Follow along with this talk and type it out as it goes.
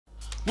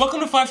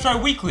Welcome to 5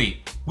 Stripe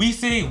Weekly. We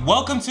say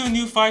welcome to a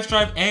new 5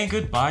 Stripe and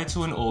goodbye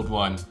to an old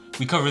one.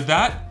 We cover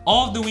that,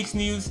 all of the week's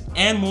news,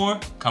 and more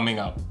coming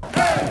up.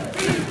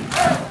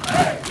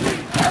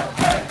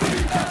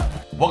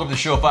 Welcome to the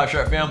show, 5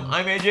 Stripe fam.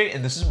 I'm AJ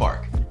and this is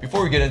Mark.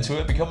 Before we get into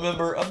it, become a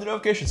member of the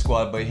notification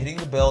squad by hitting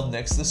the bell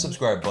next to the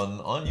subscribe button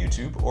on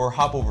YouTube or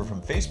hop over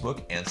from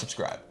Facebook and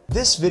subscribe.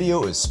 This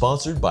video is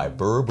sponsored by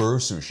Burr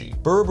Sushi.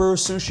 Burr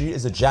Sushi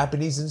is a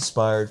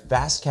Japanese-inspired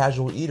fast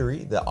casual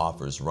eatery that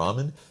offers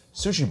ramen,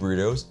 sushi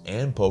burritos,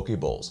 and poke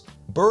bowls.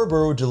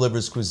 Burr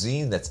delivers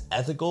cuisine that's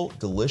ethical,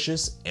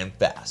 delicious, and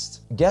fast.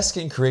 Guests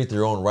can create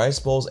their own rice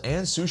bowls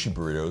and sushi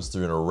burritos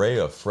through an array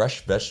of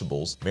fresh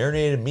vegetables,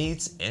 marinated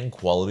meats, and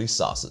quality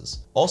sauces.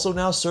 Also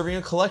now serving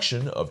a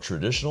collection of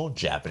traditional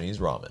Japanese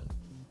ramen.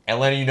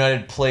 Atlanta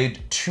United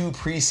played 2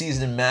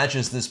 preseason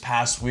matches this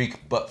past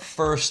week, but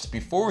first,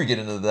 before we get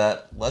into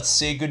that, let's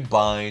say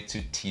goodbye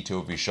to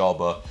Tito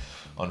Villalba.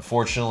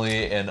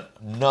 Unfortunately,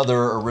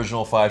 another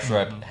original 5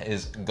 Stripe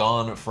is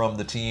gone from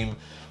the team.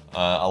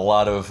 A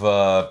lot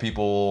of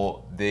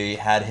people, they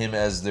had him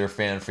as their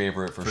fan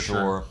favorite for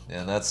sure.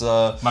 And that's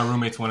my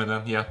roommate's one of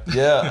them. Yeah.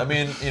 Yeah, I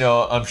mean, you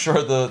know, I'm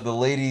sure the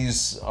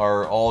ladies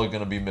are all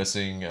going to be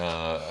missing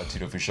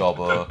Tito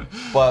Villalba,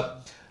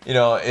 but you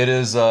know, it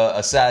is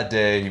a sad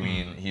day. I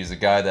mean, he's a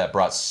guy that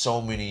brought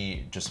so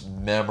many just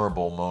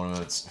memorable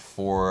moments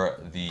for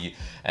the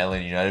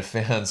Atlanta United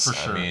fans. For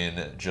sure. I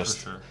mean,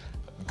 just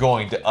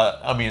going to,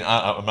 I mean,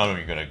 I'm not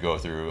even going to go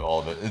through all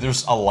of it.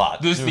 There's a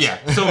lot. Yeah,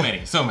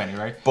 so many,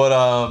 right?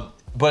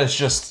 But it's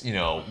just, you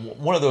know,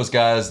 one of those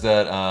guys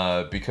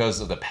that because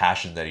of the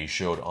passion that he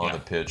showed on the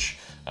pitch,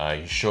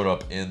 he showed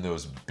up in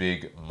those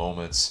big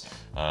moments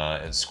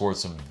and scored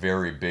some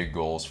very big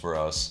goals for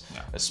us,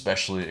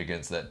 especially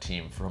against that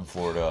team from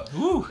Florida.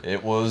 Woo.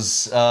 It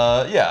was,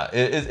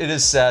 it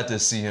is sad to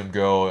see him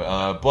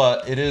go,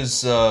 but it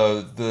is,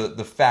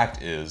 the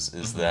fact is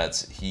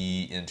that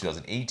he, in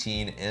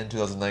 2018 and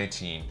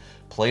 2019,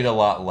 played a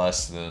lot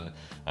less than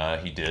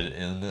he did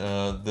in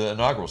the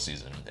inaugural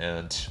season.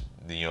 And,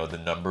 you know, the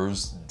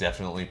numbers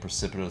definitely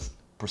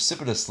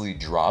precipitously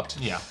dropped.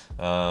 Yeah.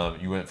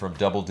 You went from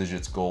double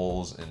digits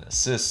goals and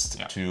assists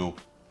to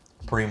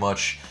pretty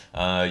much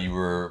you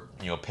were,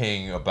 you know,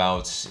 paying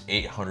about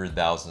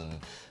 800,000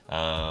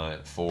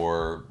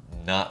 for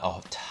not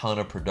a ton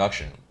of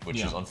production,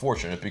 which is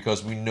unfortunate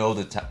because we know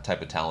the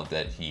type of talent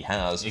that he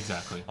has.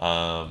 Exactly.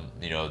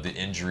 You know, the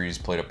injuries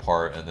played a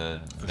part, and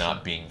then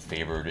not being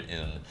favored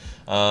in,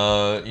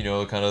 you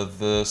know, kind of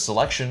the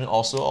selection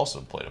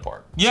also played a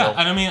part. Yeah, so,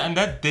 and I mean, and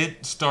that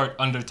did start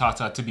under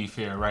Tata, to be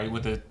fair, right?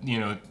 With the, you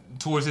know,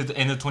 towards the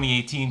end of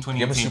 2018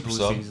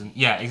 season.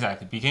 Yeah,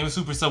 exactly. Became a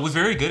super sub, was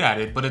very good at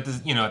it, but at the,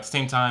 you know, at the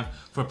same time,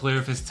 for a player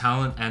of his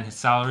talent and his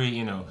salary,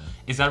 you know,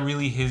 is that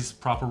really his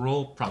proper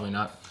role? Probably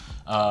not.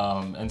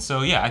 And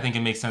so, yeah, I think it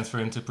makes sense for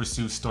him to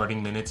pursue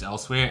starting minutes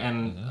elsewhere.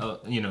 And,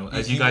 you know,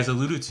 as you guys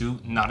alluded to,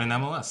 not in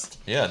MLS.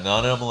 Yeah,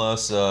 not in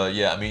MLS.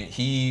 Yeah, I mean,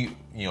 he,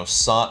 you know,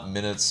 sought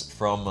minutes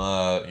from,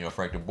 you know,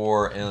 Frank de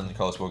Boer and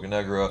Carlos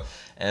Bocanegra.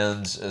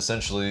 And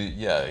essentially,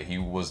 yeah, he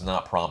was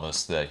not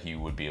promised that he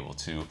would be able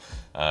to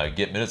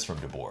get minutes from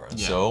de Boer.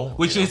 Yeah. So,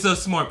 which is a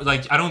smart,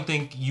 like, I don't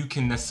think you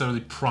can necessarily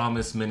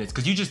promise minutes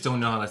because you just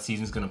don't know how that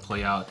season's going to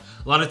play out.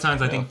 A lot of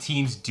times I think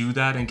teams do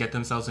that and get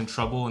themselves in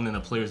trouble, and then the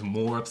player's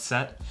more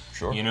upset.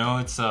 Sure. You know,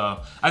 it's, I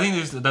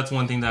think that's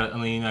one thing that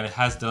Atlanta United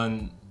has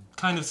done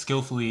kind of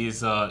skillfully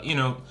is, you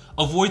know,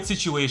 avoid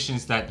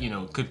situations that, you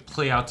know, could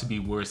play out to be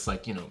worse.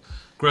 Like, you know,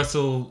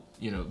 Gressel,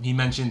 you know, he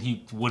mentioned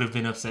he would have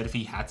been upset if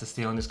he had to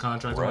stay on his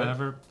contract or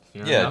whatever.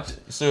 Fair enough.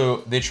 So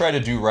they try to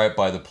do right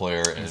by the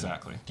player and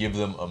give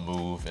them a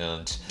move,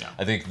 and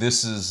I think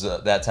this is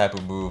that type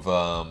of move.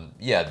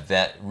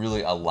 That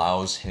really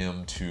allows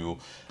him to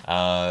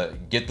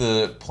get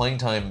the playing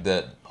time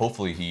that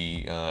hopefully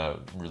he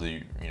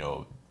really, you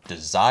know,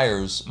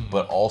 desires,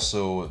 but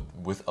also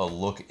with a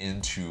look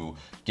into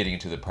getting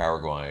into the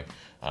Paraguay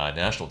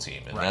national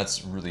team, and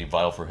that's really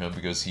vital for him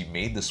because he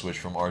made the switch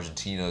from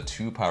Argentina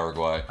to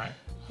Paraguay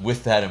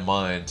with that in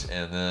mind,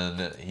 and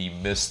then he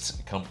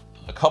missed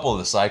a couple of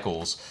the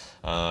cycles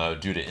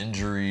due to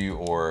injury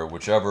or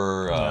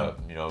whichever,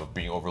 you know,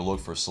 being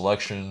overlooked for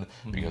selection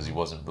because he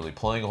wasn't really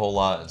playing a whole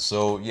lot. And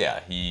so,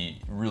 yeah,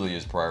 he really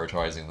is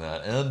prioritizing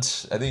that. And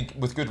I think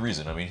with good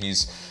reason. I mean,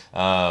 he's,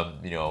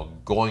 you know,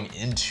 going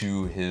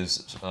into his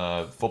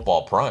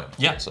football prime.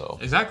 Yeah, so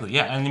exactly.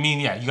 Yeah, and I mean,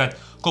 yeah, you got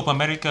Copa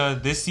America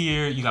this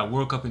year, you got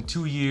World Cup in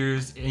 2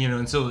 years, you know,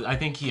 and so I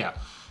think,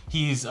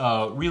 he's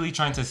really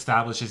trying to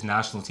establish his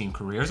national team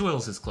career as well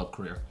as his club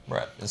career.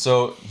 Right. And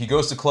so he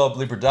goes to Club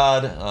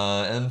Libertad,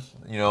 and,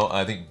 you know,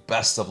 I think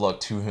best of luck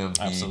to him.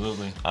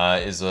 Absolutely.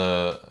 He is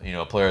a, you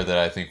know, player that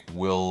I think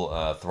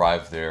will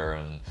thrive there,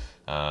 and,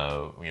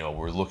 you know,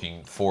 we're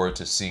looking forward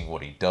to seeing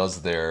what he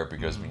does there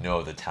because we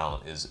know the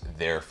talent is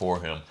there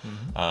for him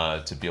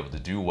to be able to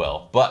do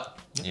well. But,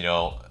 you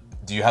know,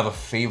 do you have a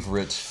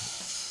favorite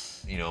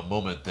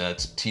moment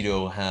that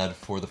Tito had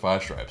for the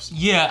Five Stripes.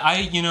 Yeah,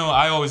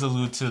 I always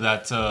allude to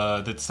that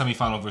the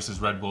semifinal versus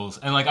Red Bulls,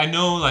 and like I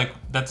know like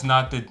that's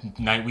not the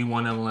night we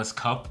won MLS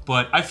Cup,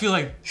 but I feel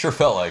like sure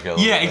felt like it.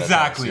 Yeah,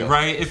 exactly, times, yeah.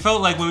 Right. It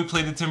felt like when we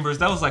played the Timbers,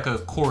 that was like a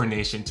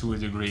coronation to a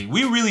degree.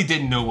 We really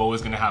didn't know what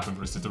was going to happen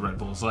versus the Red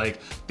Bulls. Like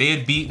they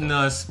had beaten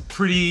us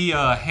pretty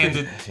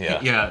handed,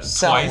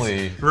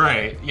 soundly, twice,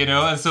 right?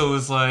 And so it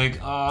was like,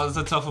 oh, it's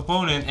a tough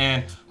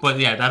opponent, but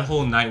yeah, that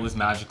whole night was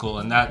magical,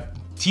 and that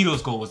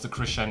Tito's goal was the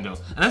crescendo,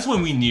 and that's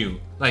when we knew,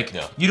 like,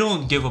 you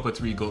don't give up a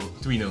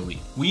 3-0 lead.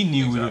 We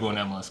knew we were going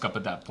to MLS Cup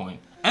at that point,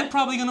 and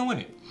probably gonna win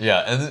it.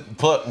 Yeah,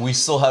 but we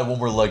still had one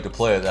more leg to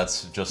play.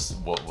 That's just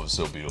what was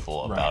so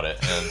beautiful about it.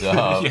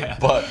 And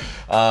but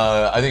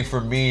I think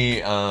for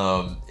me,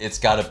 it's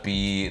got to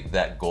be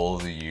that goal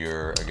of the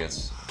year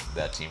against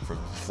that team from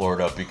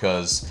Florida,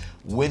 because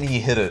when he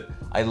hit it,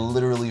 I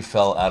literally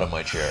fell out of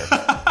my chair.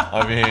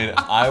 I mean,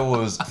 I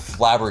was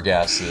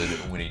flabbergasted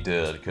when he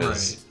did,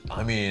 because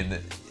I mean,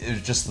 it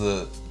was just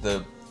the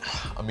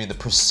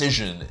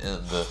precision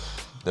and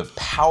the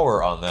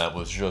power on that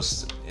was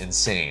just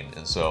insane,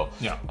 and so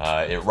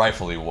it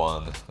rightfully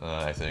won,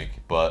 I think.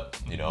 But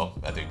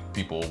I think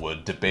people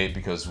would debate,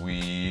 because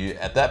we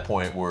at that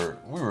point we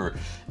were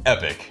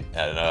epic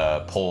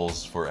at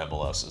polls for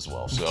MLS as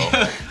well, so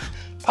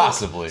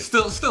possibly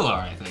still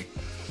are, I think.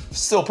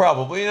 Still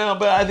probably,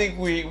 but I think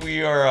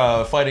we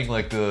are fighting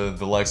like the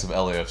likes of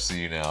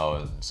LAFC now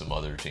and some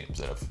other teams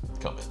that have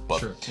come in. But,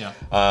 sure, yeah.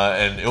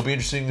 And it'll be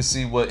interesting to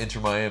see what Inter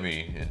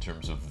Miami, in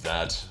terms of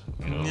that,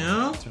 in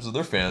terms of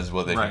their fans,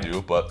 what they can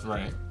do. But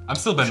I'm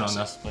still betting on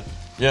us. But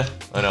yeah,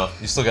 I know.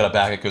 You still got to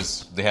back it,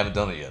 because they haven't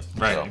done it yet.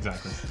 Right, so.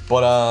 Exactly.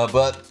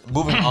 But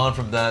moving on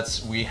from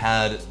that, we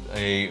had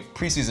a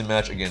preseason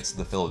match against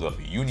the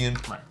Philadelphia Union.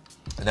 Right.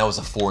 And that was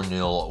a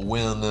 4-0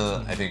 win.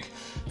 I think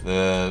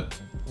the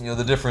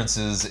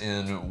differences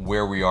in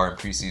where we are in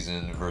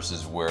preseason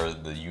versus where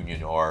the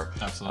Union are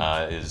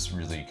is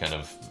really kind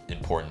of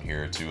important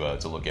here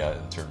to look at,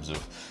 in terms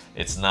of,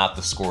 it's not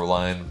the score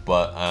line,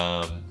 but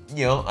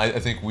I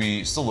think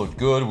we still looked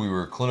good. We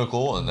were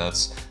clinical, and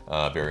that's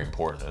very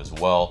important as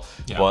well.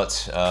 Yeah.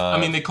 But I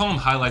mean, they call them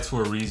highlights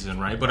for a reason,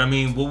 right? But I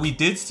mean, what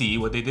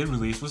they did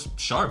release was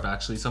sharp,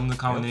 actually. Some of the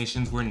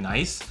combinations were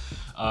nice.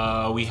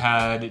 We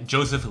had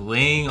Josef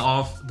laying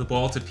off the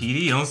ball to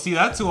Petey. You don't see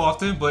that too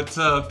often, but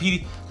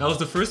Petey, that was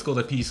the first goal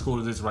that Petey scored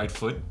with his right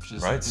foot, which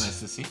is nice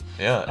to see.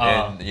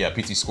 Yeah, and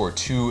Petey scored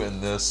 2 in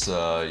this.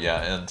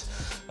 And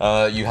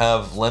you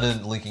have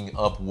Lennon linking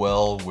up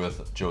well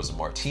with Josef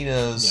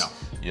Martinez. Yeah.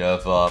 You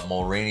have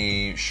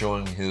Mulroney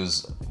showing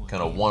his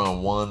kind of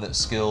one-on-one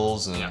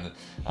skills and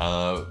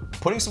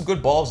putting some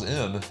good balls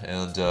in,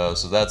 and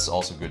so that's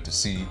also good to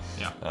see.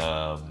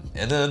 Yeah.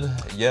 And then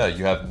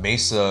you have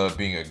Mesa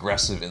being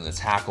aggressive in the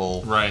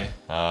tackle. Right.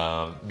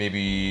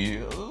 Maybe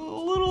a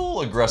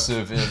little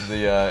aggressive in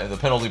the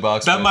penalty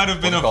box. That might have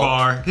been a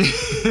VAR.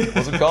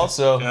 Wasn't called,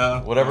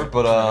 so whatever.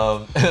 But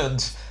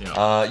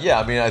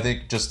I mean, I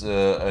think just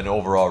an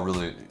overall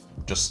really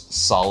just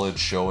solid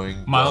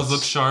showing. Miles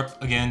looks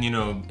sharp again.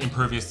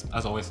 Impervious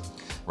as always.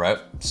 Right.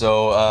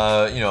 So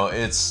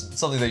it's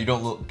something that you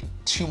don't look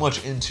too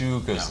much into,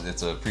 because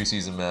it's a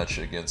preseason match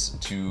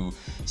against two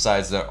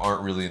sides that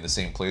aren't really in the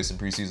same place in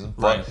preseason.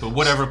 Right. But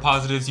whatever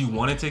positives you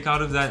want to take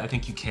out of that, I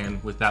think you can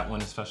with that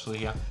one especially.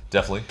 Yeah.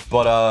 Definitely.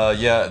 But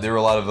there were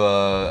a lot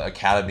of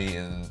academy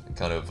and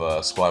kind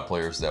of squad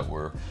players that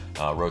were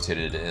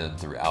rotated in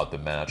throughout the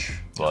match.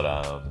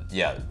 But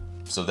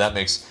so that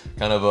makes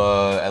kind of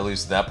at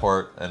least that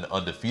part an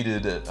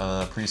undefeated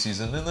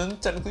preseason, and then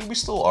technically we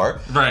still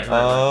are. Right.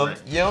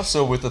 Yeah.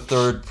 So with the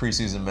third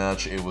preseason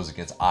match, it was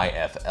against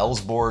IF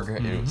Elfsborg.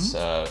 It was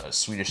a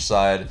Swedish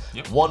side.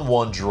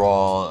 1-1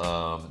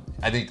 draw.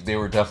 I think they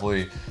were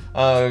definitely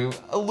a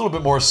little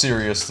bit more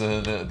serious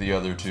than the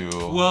other two.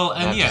 Well,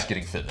 and not just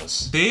getting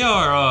fitness. They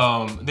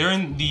are they're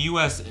in the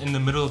U.S. in the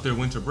middle of their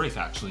winter break.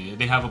 Actually,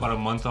 they have about a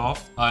month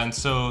off, and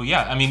so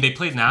I mean, they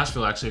played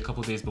Nashville actually a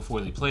couple days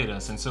before they played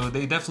us, and so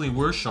they definitely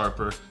were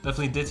sharper.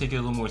 Definitely did take it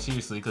a little more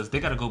seriously, because they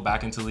got to go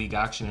back into league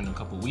action in a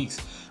couple weeks.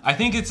 I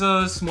think it's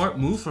a smart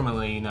move from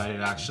LA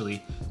United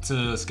actually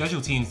to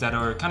schedule teams that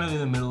are kind of in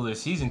the middle of their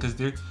season, because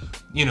they're,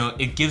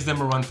 it gives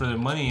them a run for their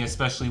money,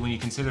 especially when you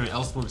consider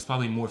Elfsborg's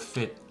probably more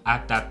fit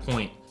at that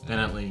point than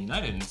Atlanta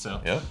United, and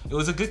so it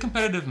was a good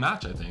competitive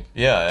match, I think.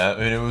 Yeah,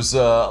 I mean, it was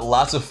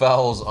lots of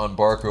fouls on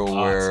Barco,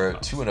 where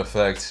to an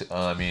effect,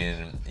 I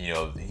mean,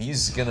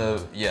 he's gonna,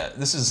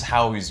 this is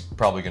how he's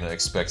probably gonna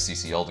expect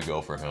CCL to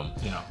go for him.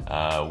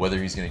 Whether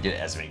he's gonna get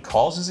as many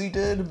calls as he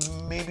did,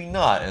 maybe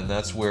not, and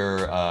that's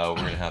where we're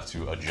gonna have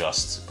to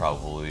adjust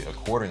probably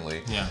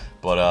accordingly. Yeah.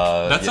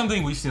 But that's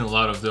something we've seen a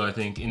lot of, though, I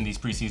think, in these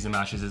preseason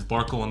matches, is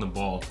Barco on the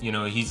ball.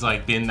 He's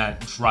like been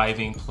that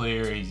driving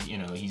player.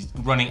 He's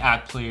running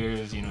at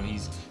players.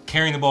 He's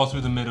carrying the ball through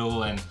the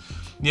middle, and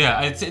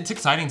it's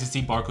exciting to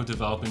see Barco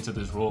develop into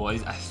this role.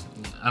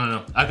 I don't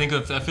know.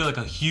 I feel like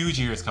a huge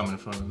year is coming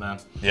from him, man.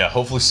 Yeah,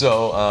 hopefully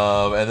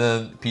so. And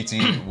then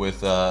PT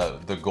with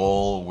the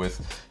goal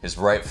with his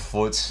right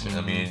foot.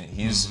 I mean,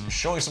 he's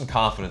showing some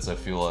confidence, I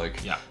feel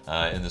like,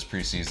 in this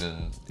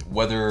preseason.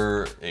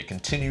 Whether it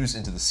continues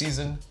into the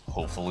season,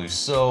 hopefully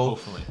so.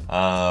 Hopefully.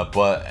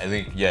 But I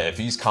think, yeah, if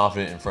he's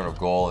confident in front of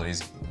goal and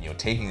he's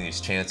taking these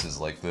chances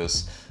like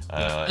this,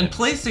 and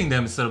placing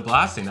them instead of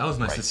blasting, that was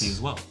nice to see as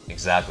well.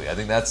 Exactly. I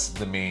think that's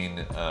the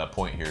main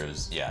point here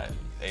is,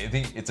 I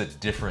think it's a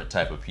different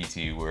type of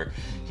PT where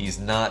he's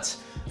not,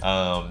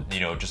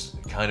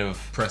 just kind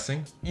of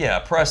pressing. Yeah,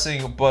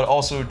 pressing, but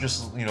also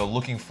just,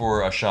 looking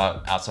for a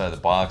shot outside of the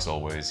box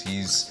always.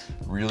 He's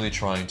really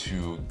trying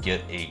to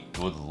get a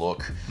good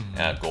look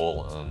at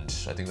goal, and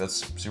I think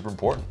that's super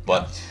important.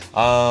 But,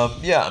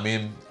 I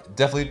mean,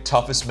 definitely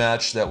toughest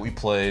match that we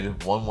played,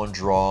 1-1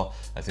 draw.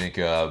 I think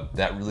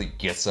that really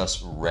gets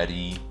us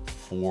ready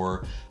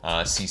for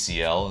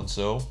CCL, and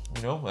so,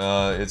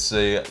 it's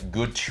a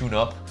good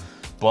tune-up.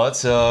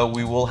 But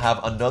we will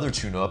have another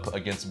tune-up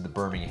against the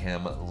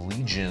Birmingham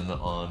Legion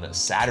on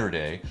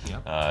Saturday.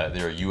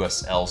 Their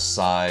USL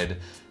side,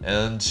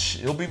 and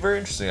it'll be very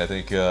interesting. I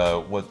think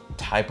what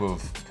type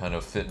of kind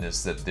of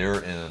fitness that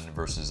they're in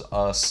versus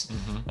us.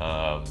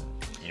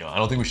 I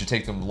don't think we should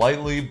take them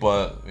lightly,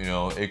 but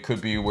it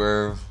could be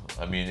where,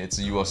 I mean, it's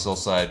a USL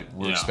side.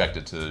 We're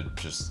expected to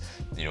just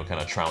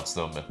kind of trounce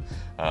them,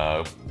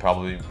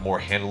 probably more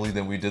handily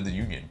than we did the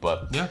Union.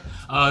 But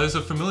there's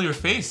a familiar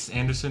face,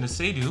 Anderson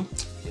Asedu.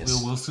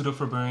 Will suit up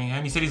for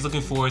Birmingham. He said he's looking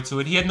forward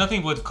to it. He had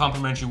nothing but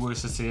complimentary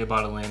words to say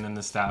about Atlanta and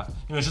the staff.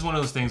 It's just one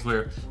of those things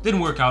where it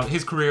didn't work out.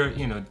 His career,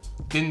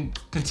 didn't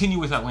continue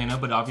with Atlanta,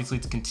 but obviously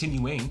it's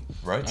continuing.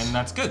 Right. And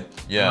that's good.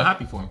 Yeah. I'm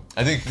happy for him.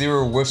 I think there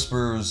were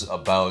whispers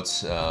about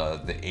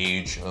the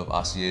age of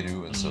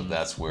Asiedu, and so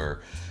that's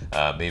where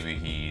maybe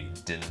he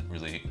didn't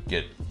really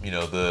get,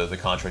 the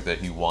contract that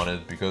he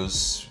wanted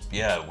because,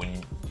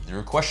 when there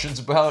are questions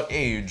about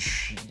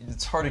age,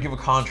 it's hard to give a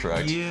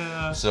contract.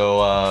 Yeah.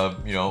 So,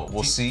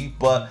 we'll see.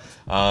 But,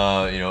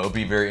 it'll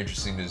be very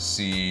interesting to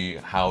see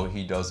how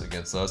he does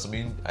against us. I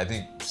mean, I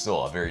think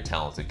still a very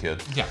talented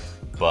kid. Yeah.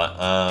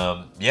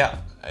 But,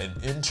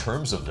 in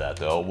terms of that,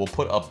 though, we'll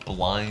put a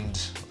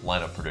blind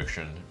lineup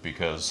prediction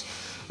because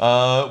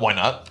why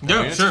not? Yeah,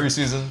 I mean, sure. It's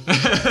preseason.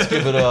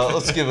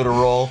 Let's give it a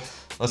roll.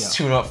 Let's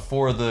tune up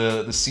for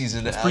the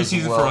season as well.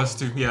 Preseason for us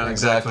too. Yeah,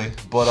 exactly.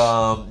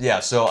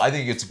 But so I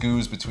think it's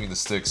goose between the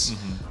sticks.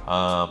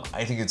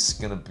 I think it's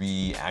gonna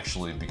be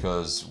actually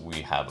because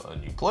we have a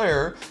new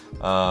player,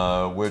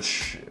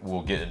 which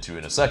we'll get into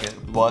in a second.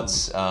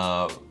 But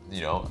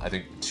I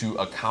think to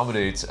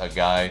accommodate a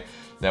guy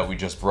that we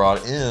just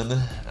brought in,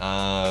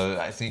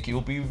 I think it will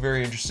be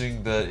very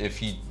interesting that if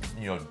he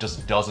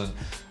just doesn't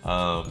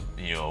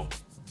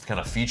kind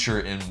of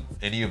feature in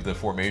any of the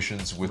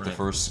formations with the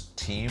first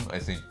team, I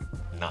think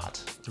not.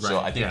 So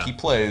I think he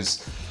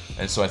plays,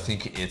 and so I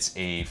think it's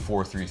a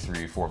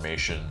 4-3-3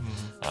 formation.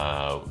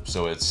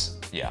 So it's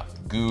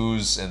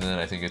Goose, and then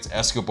I think it's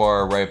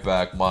Escobar right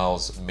back,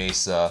 Miles,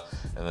 Mesa,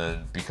 and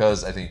then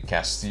because I think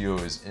Castillo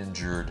is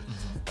injured,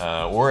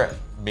 or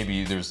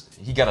maybe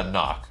he got a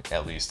knock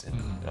at least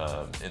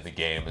in the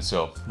game, and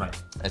so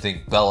I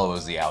think Bello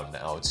is the out and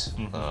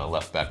out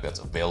left back that's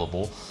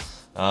available.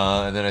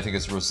 And then I think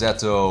it's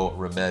Rossetto,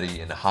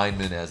 Remedi, and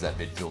Heinemann as that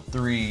midfield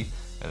three.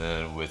 And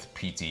then with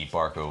PT,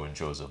 Barco, and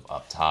Joseph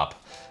up top.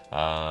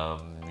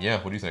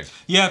 What do you think?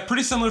 Yeah,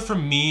 pretty similar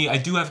from me. I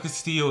do have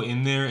Castillo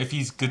in there if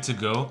he's good to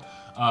go.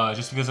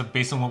 Just because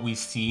based on what we've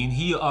seen,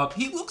 he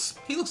looks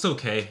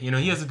okay.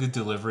 He has a good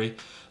delivery.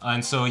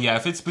 And so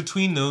if it's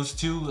between those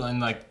two and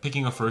like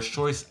picking a first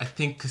choice, I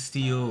think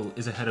Castillo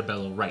is ahead of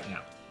Bello right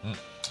now.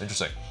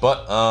 Interesting.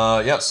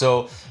 But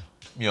so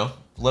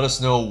let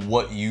us know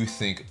what you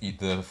think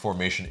the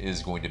formation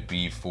is going to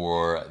be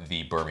for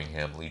the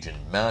Birmingham Legion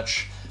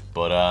match.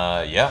 But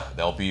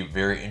that'll be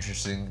very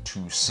interesting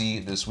to see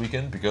this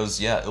weekend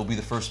because it'll be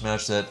the first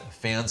match that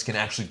fans can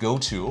actually go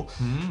to,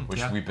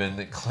 which we've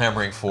been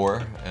clamoring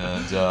for,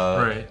 and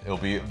it'll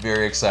be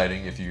very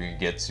exciting if you can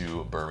get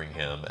to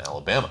Birmingham,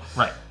 Alabama.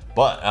 Right.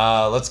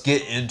 But let's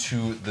get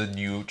into the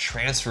new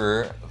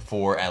transfer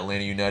for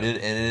Atlanta United,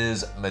 and it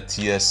is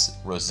Matheus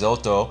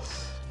Rossetto.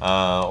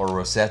 Or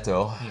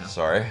Rossetto,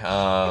 sorry.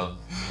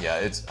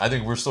 I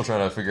think we're still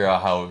trying to figure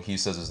out how he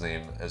says his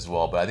name as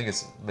well, but I think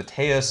it's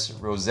Matheus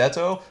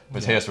Rossetto.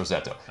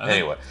 Rossetto.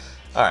 Anyway,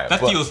 all right.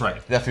 That feels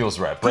right. That feels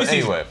right. But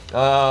anyway,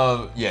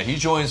 he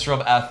joins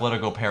from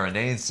Atlético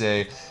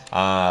Paranaense,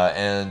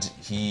 and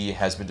he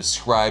has been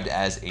described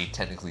as a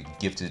technically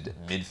gifted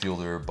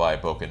midfielder by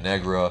Boca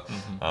Negra.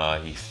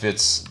 He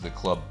fits the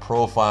club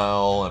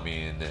profile. I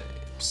mean,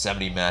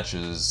 70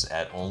 matches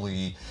at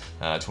only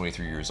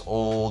 23 years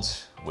old,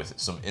 with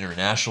some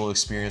international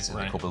experience in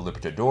the Copa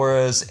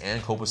Libertadores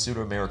and Copa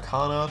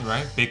Sudamericana.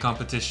 Right, big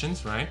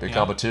competitions, right? Big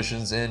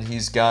competitions, and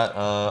he's got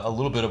a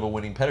little bit of a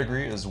winning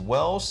pedigree as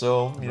well.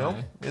 So you know,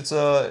 it's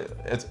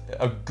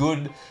a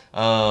good,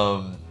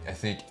 I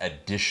think,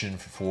 addition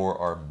for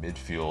our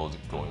midfield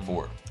going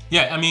forward.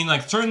 Yeah, I mean,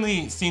 like,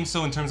 certainly seems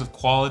so in terms of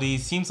quality.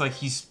 Seems like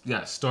he's,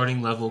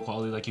 starting level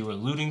quality, like you were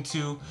alluding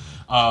to.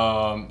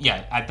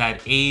 At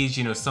that age,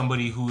 you know,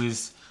 somebody who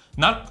is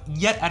not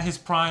yet at his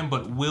prime,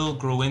 but will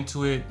grow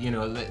into it. You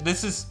know,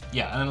 this is, an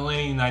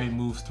Atlanta United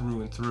move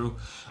through and through.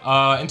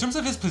 In terms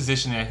of his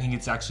positioning, I think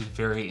it's actually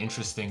very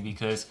interesting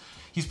because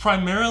he's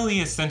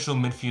primarily a central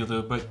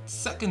midfielder, but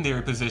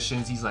secondary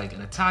positions, he's like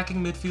an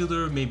attacking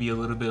midfielder, maybe a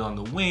little bit on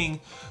the wing.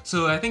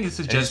 So I think it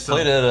suggests... And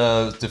he's played at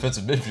a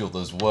defensive midfield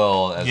as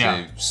well, as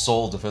a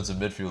sole defensive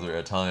midfielder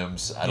at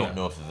times. I don't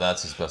know if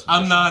that's his best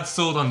position. I'm not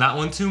sold on that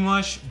one too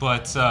much,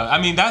 but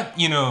I mean, that,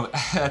 you know,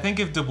 I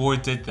think if De Boer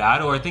did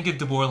that, or I think if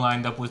De Boer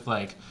lined up with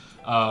like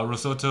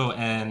Rossetto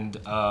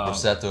and...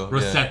 Rossetto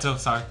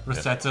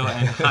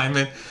and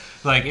Hyman...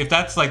 Like, if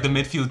that's like the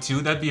midfield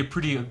too, that'd be a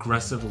pretty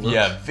aggressive look.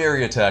 Yeah,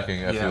 very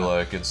attacking, I feel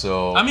like. And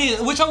so... I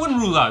mean, which I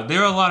wouldn't rule out. There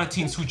are a lot of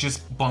teams who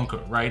just bunker,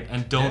 right?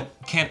 And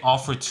can't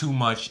offer too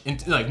much,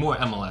 like more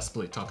MLS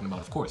play, talking about,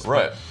 of course.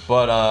 Right.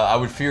 But I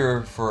would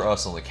fear for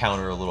us on the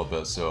counter a little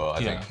bit. So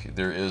I think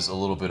there is a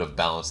little bit of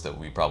balance that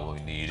we probably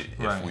need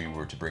if we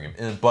were to bring him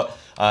in. But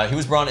he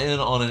was brought in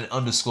on an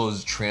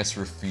undisclosed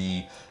transfer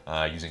fee.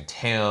 Using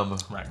TAM,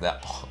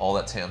 all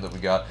that TAM that we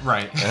got,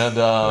 and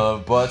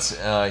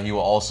but he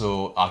will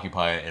also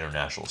occupy an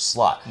international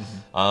slot.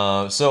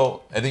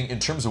 So I think in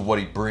terms of what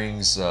he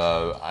brings,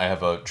 I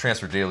have a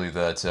transfer daily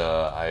that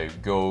I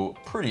go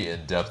pretty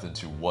in depth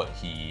into what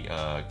he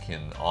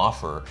can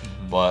offer,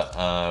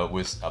 but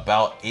with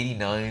about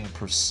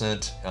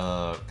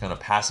 89% kind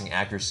of passing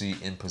accuracy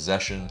in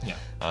possession,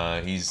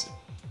 he's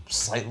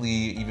slightly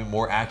even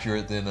more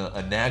accurate than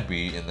a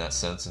Nagbe in that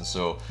sense, and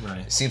so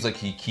it seems like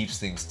he keeps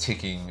things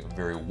ticking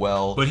very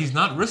well. But he's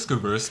not risk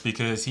averse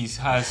because he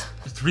has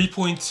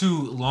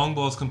 3.2 long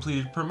balls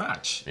completed per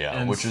match. Yeah,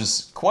 and which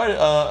is quite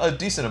a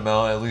decent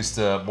amount, at least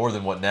more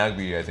than what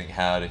Nagbe I think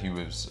had. He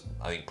was,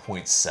 I think,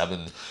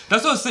 0.7.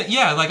 That's what I was saying.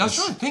 Yeah, like I was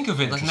trying to think of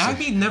it. Like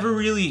Nagbe never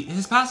really,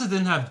 his passes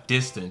didn't have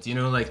distance. You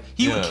know, like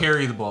he would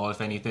carry the ball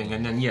if anything,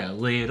 and then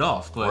lay it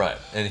off. But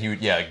and he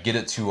would get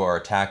it to our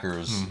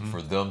attackers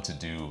for them to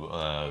do.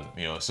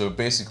 You know, so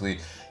basically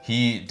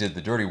he did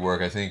the dirty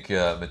work. I think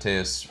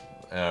Matheus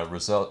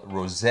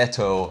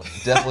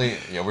Rossetto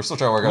definitely. We're still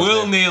trying to work out.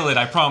 We'll nail it.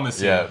 I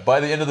promise you. Yeah, by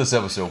the end of this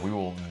episode, we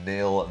will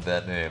nail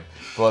that name.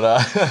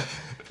 But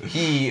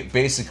he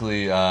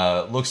basically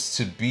looks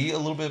to be a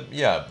little bit,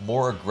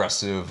 more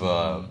aggressive,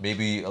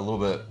 maybe a little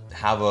bit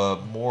have a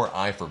more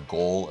eye for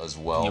goal as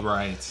well. You're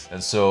right.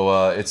 And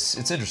so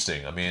it's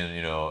interesting. I mean,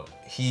 you know,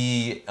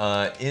 he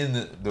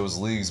in those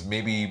leagues,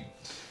 maybe,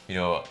 you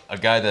know, a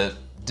guy that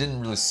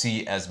didn't really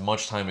see as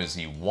much time as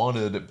he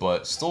wanted,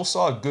 but still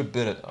saw a good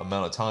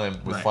amount of time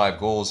with 5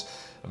 goals.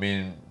 I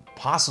mean,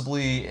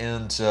 possibly,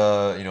 and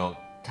you know,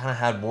 kind of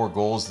had more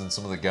goals than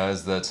some of the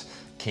guys that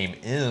came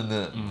in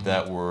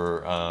that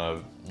were,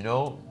 you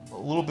know, a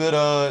little bit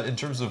in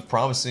terms of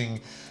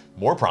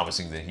more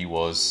promising than he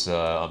was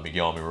on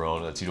Miguel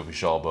Almiron, Tito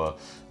Villalba,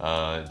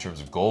 in terms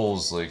of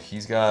goals. Like,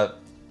 he's got,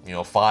 you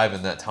know, 5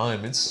 in that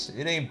time. It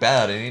ain't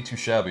bad. It ain't too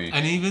shabby.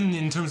 And even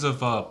in terms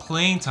of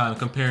playing time,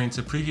 comparing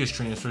to previous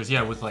transfers,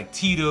 with like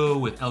Tito,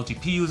 with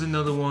LTP was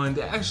another one.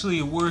 They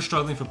actually were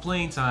struggling for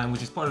playing time,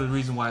 which is part of the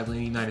reason why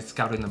Atlanta United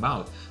scouted them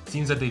out.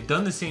 Seems that they've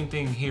done the same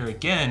thing here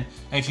again.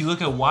 And if you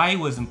look at why he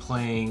wasn't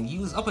playing, he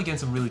was up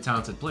against some really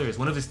talented players.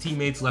 One of his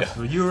teammates left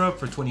for Europe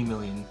for $20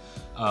 million.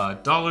 And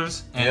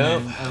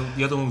then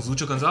the other one was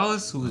Lucho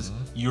Gonzalez, who was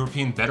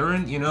European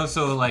veteran, you know,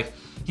 so like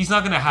he's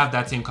not going to have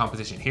that same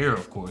competition here,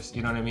 of course,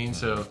 you know what I mean?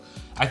 So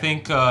I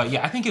think,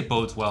 I think it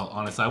bodes well,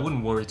 honestly. I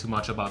wouldn't worry too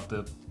much about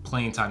the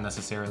playing time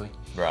necessarily.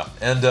 Yeah,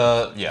 and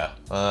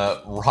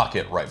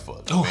rocket right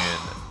foot.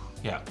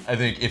 I mean, I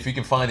think if he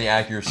can find the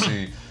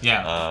accuracy,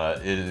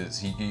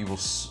 he will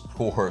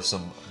score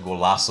some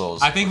golazos.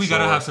 I think we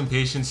gotta have some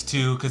patience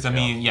too, because I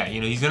mean,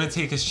 you know, he's gonna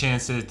take his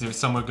chances. There's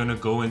some are gonna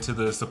go into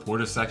the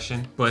supportive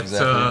section, but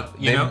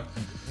you know,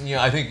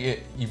 I think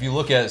if you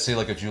look at, say,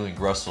 like a Julian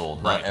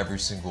Gressel, not every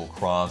single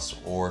cross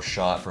or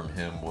shot from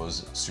him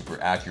was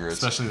super accurate,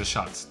 especially the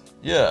shots.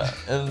 Yeah,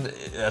 and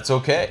that's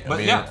okay. I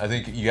mean, I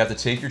think you have to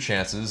take your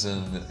chances,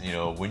 and you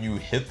know, when you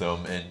hit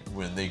them and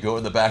when they go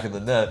in the back of the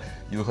net,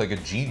 you look like a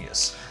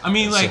genius. I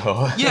mean, like,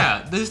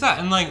 there's that.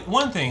 And like,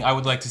 one thing I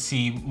would like to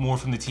see more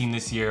from the team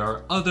this year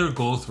are other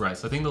goal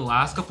threats. I think the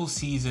last couple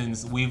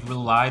seasons we've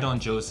relied on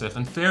Josef,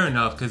 and fair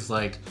enough, because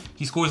like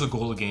he scores a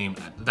goal a game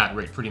at that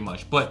rate pretty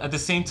much. But at the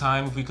same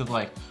time, if we could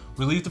like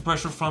relieve the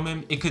pressure from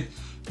him, it could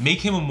make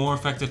him a more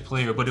effective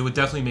player, but it would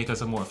definitely make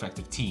us a more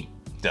effective team.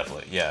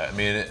 Definitely, yeah. I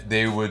mean,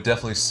 they would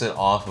definitely sit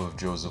off of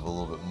Josef a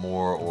little bit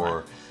more,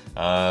 or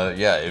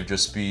yeah, it would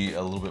just be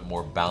a little bit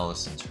more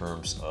balanced in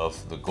terms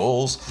of the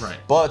goals. Right.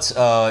 But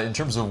in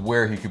terms of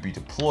where he could be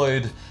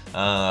deployed,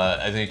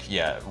 I think,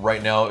 yeah,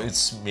 right now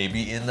it's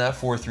maybe in that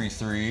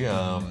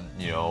 4-3-3,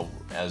 you know,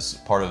 as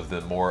part of the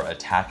more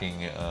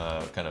attacking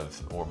kind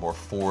of, or more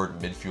forward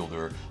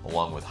midfielder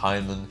along with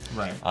Hyndman.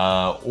 Right.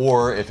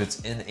 Or if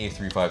it's in a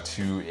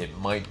 3-5-2, it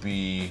might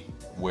be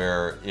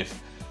where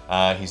if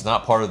he's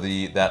not part of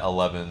that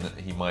 11,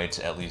 he might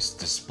at least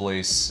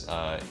displace,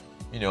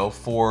 you know,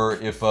 for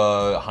if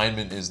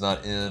Hyndman is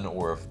not in,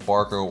 or if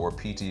Barco or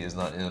PT is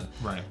not in,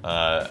 right.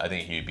 I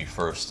think he'd be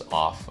first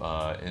off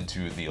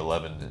into the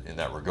 11 in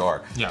that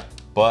regard. Yeah.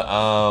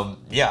 But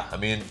yeah, I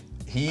mean,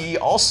 he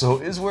also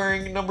is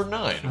wearing number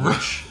 9,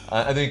 which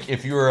I think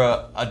if you're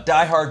a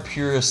diehard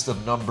purist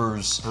of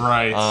numbers,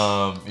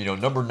 right? You know,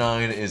 number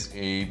 9 is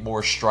a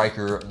more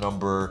striker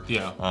number.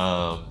 Yeah.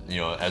 You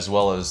know, as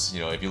well as, you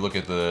know, if you look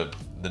at the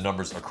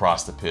numbers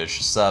across the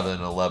pitch, 7,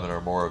 11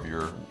 are more of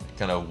your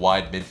kind of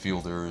wide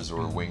midfielders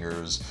or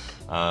wingers.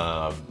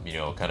 You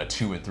know, kind of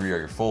 2 and 3 are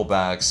your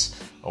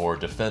fullbacks or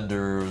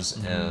defenders,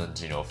 and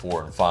you know,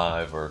 4 and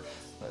 5 are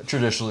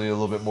traditionally a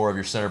little bit more of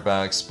your center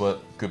backs,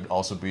 but could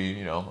also be,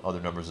 you know, other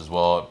numbers as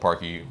well.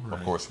 Parky,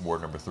 of course,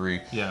 Ward number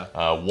 3. Yeah.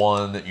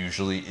 1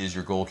 usually is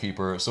your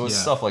goalkeeper. So it's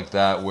stuff like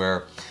that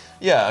where,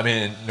 yeah, I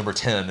mean, number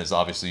 10 is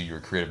obviously your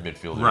creative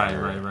midfielder.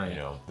 Right. You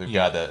know, the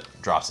guy that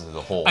drops into the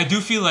hole. I do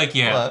feel like,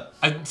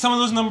 some of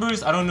those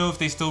numbers, I don't know if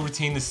they still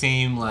retain the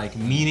same, like,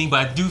 meaning,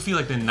 but I do feel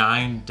like the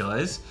 9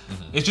 does.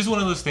 It's just one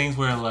of those things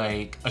where,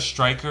 like, a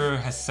striker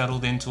has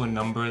settled into a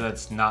number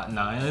that's not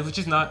 9, which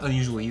is not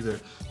unusual either.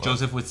 Right.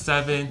 Josef with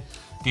 7.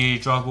 Didier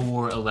Drogba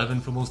wore 11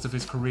 for most of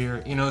his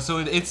career, you know, so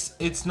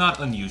it's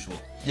not unusual.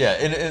 Yeah,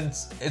 and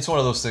it's one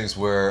of those things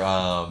where,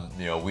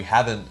 you know, we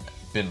haven't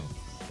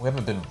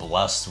been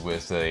blessed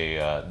with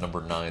a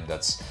number 9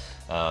 that's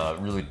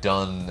really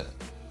done,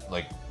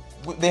 like,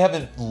 they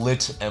haven't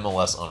lit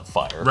MLS on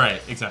fire.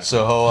 Right, exactly.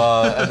 So,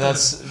 and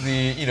that's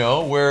the, you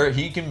know, where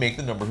he can make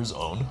the number his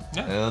own.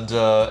 Yeah. And,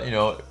 you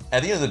know,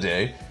 at the end of the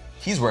day,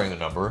 he's wearing the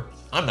number.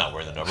 I'm not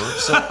wearing the number.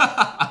 So,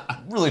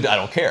 really, I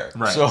don't care.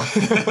 Right. So,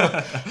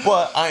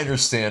 but I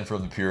understand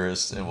from the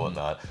purists and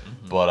whatnot.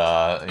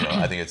 But, you know,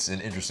 I think it's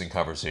an interesting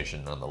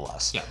conversation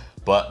nonetheless. Yeah.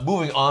 But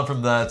moving on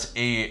from that,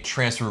 a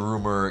transfer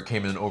rumor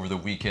came in over the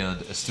weekend.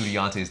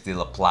 Estudiantes de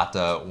La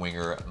Plata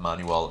winger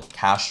Manuel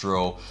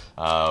Castro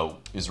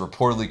is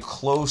reportedly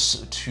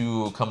close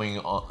to coming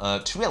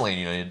on, to Atlanta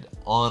United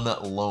on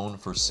loan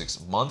for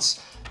 6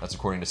 months. That's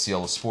according to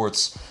Cielo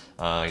Sports.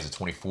 He's a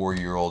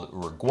 24-year-old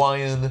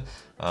Uruguayan,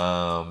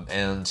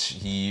 and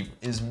he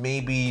is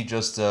maybe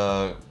just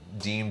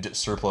deemed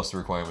surplus to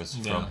requirements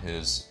from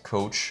his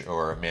coach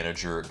or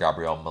manager,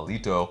 Gabriel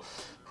Milito,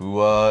 who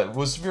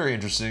was very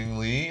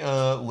interestingly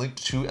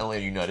linked to LA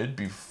United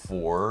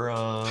before,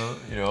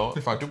 you know,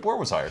 Frank de Boer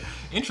was hired.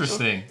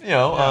 Interesting. So, you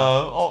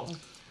know,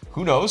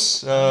 who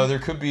knows? There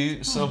could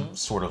be some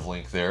sort of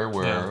link there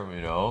where,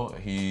 you know,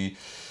 he...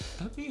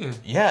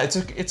 Yeah,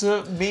 it's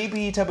a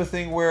maybe type of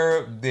thing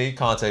where they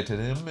contacted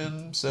him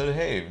and said,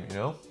 hey, you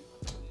know,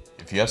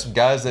 if you have some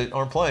guys that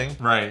aren't playing,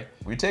 right,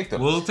 we take them.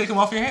 We'll take them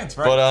off your hands,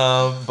 right?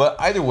 But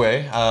either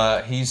way,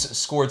 he's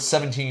scored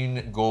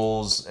 17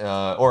 goals,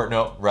 or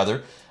no,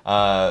 rather,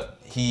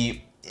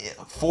 he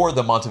for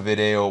the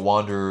Montevideo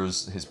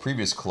Wanderers, his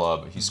previous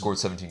club, he scored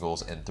 17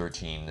 goals and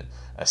 13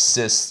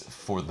 assists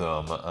for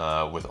them,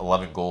 with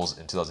 11 goals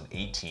in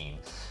 2018.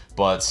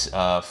 But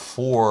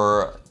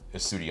for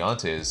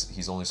Estudiantes,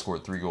 he's only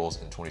scored 3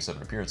 goals in 27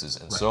 appearances,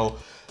 and so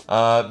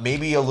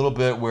maybe a little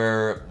bit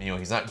where, you know,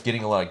 he's not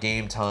getting a lot of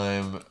game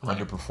time,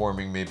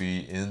 underperforming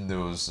maybe in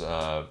those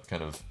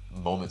kind of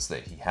moments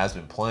that he has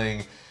been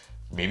playing.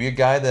 Maybe a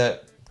guy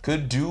that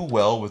could do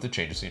well with a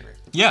change of scenery.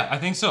 Yeah, I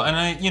think so.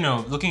 And you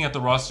know, looking at the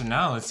roster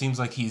now, it seems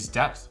like he's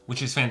depth,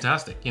 which is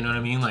fantastic. You know what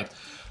I mean? Like,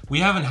 we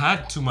haven't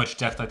had too much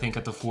depth, I think,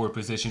 at the forward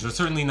positions, or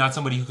certainly not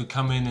somebody who could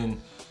come in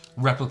and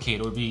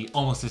replicate or be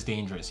almost as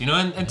dangerous, you know.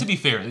 And to be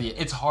fair,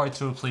 it's hard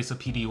to replace a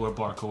PD or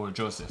Barco or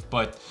Josef,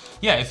 but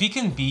yeah, if he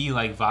can be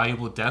like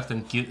valuable depth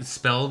and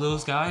spell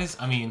those guys,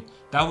 I mean,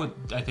 that would,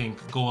 I think,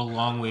 go a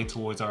long way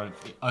towards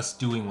us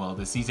doing well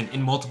this season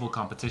in multiple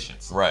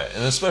competitions. Right,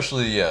 and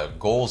especially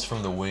goals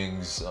from the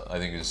wings, I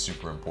think, is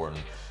super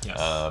important.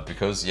 Yes.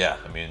 Because I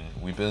mean,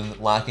 we've been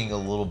lacking a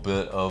little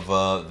bit of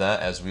that,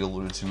 as we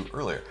alluded to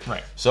earlier.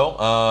 Right. So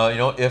you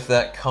know, if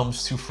that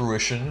comes to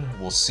fruition,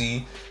 we'll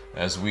see.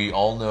 As we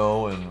all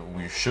know, and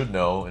we should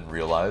know and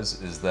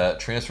realize, is that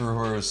transfer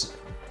rumors,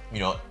 you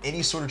know,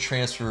 any sort of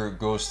transfer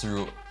goes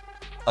through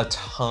a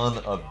ton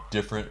of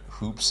different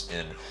hoops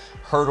and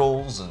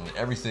hurdles and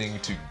everything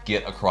to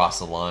get across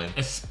the line.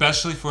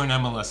 Especially for an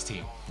MLS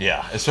team.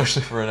 Yeah,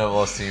 especially for an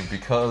MLS team,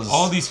 because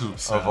all these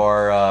hoops of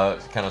our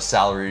kind of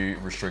salary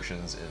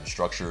restrictions and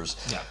structures.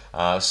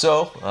 Yeah.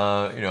 So,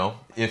 you know,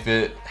 if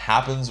it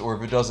happens or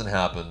if it doesn't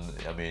happen,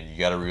 I mean, you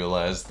got to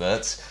realize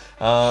that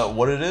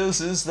what it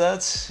is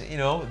that, you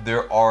know,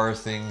 there are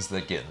things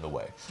that get in the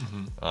way.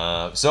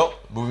 So,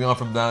 moving on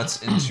from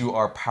that into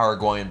our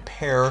Paraguayan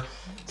pair,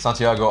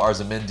 Santiago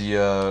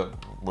Arzamendia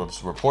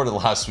was reported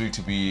last week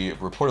to be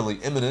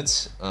reportedly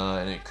imminent,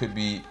 and it could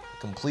be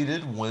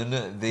completed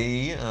when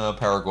they,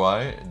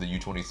 Paraguay, the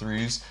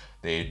U23s,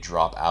 they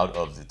drop out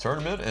of the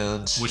tournament,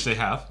 and which they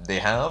have. They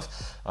have,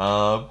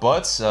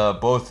 but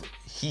both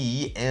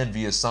he and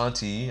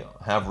Villasanti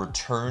have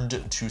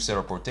returned to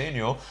Cerro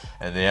Porteño,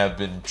 and they have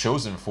been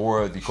chosen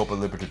for the Copa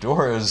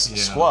Libertadores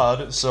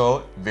squad.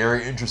 So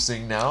very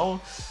interesting now.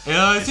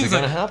 Yeah, it Is seems it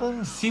gonna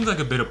happen? Seems like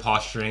a bit of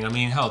posturing. I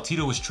mean, hell,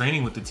 Tito was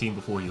training with the team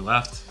before he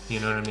left. You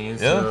know what I mean?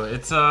 Yeah. So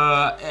it's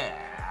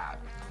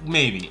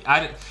maybe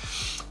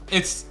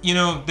it's, you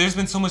know, there's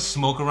been so much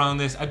smoke around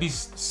this. I'd be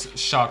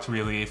shocked,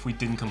 really, if we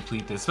didn't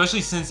complete this,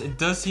 especially since it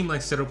does seem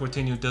like Cerro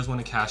Porteño does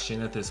want to cash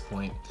in at this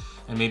point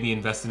and maybe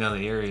invest in other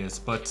areas.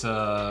 But,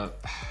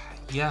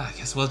 yeah, I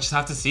guess we'll just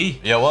have to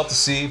see. Yeah, we'll have to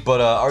see. But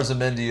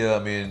Arzamendia,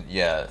 I mean,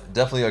 yeah,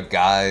 definitely a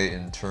guy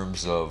in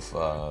terms of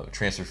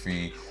transfer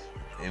fee.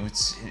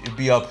 It'd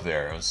be up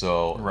there. And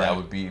so that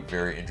would be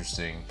very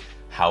interesting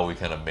how we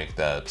kind of make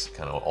that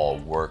kind of all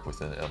work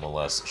within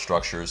MLS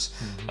structures.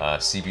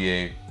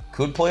 CBA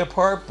could play a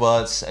part,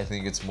 but I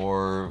think it's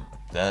more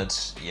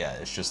that, yeah,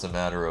 it's just a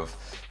matter of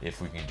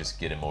if we can just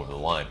get him over the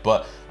line.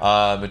 But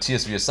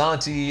Matheus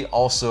Villasanti,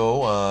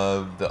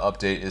 also, the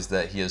update is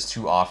that he has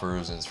 2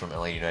 offers, and it's from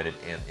LA United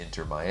and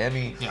Inter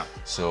Miami. Yeah.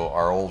 So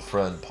our old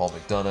friend Paul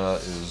McDonough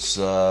is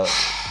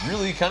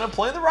really kind of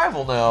playing the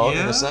rival now,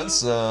 in a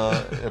sense,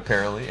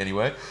 apparently,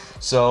 anyway.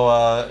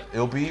 So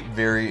it'll be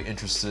very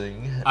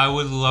interesting. I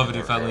would love it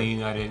if LA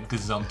United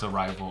gazumped a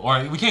rival.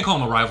 Or we can't call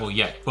him a rival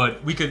yet,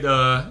 but we could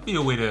be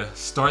a way to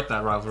start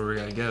that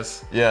rivalry, I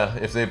guess. Yeah,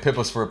 if they pip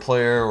us for a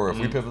player, or if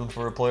we pip them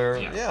for a player,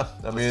 yeah.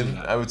 I mean,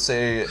 I would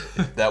say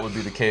that would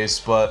be the case.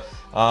 But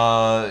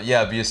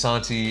yeah,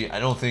 Villasanti, I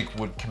don't think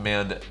would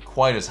command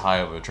quite as high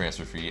of a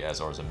transfer fee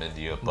as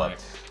Arzamendia, but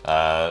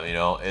you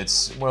know,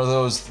 it's one of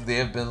those. They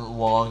have been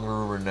long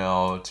rumored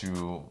now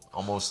to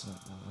almost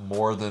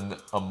more than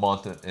a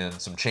month and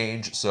some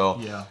change. So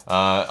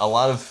a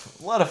lot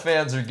of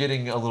fans are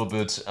getting a little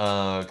bit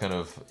kind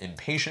of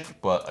impatient.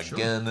 But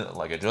again,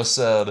 like I just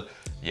said,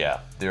 yeah,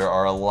 there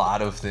are a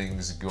lot of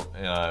things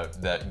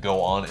that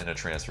go on in a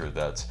transfer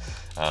that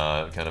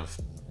kind of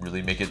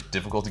really make it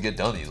difficult to get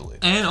done easily.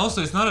 And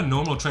also, it's not a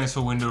normal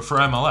transfer window for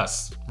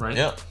MLS, right?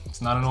 Yeah.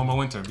 It's not a normal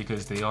winter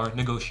because they are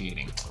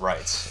negotiating.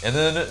 Right. And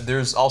then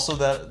there's also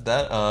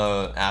that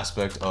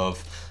aspect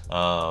of,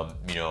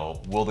 you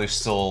know, will they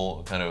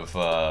still kind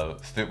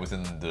of fit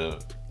within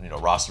the, you know,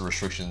 roster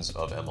restrictions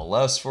of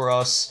MLS for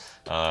us?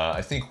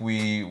 I think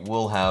we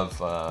will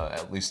have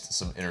at least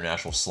some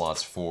international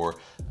slots for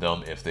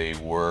them if they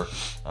were,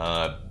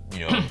 you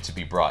know, to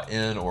be brought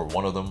in, or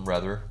one of them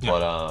rather.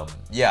 But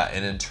yeah,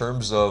 and in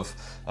terms of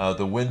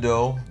the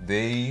window,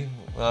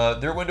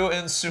 their window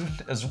ends soon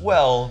as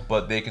well,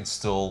 but they can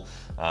still,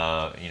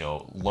 you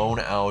know, loan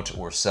out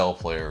or sell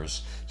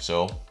players.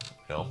 So,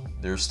 you know,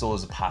 there still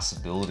is a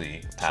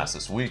possibility past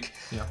this week,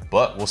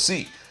 but we'll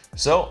see.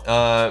 So,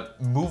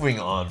 moving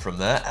on from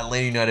that,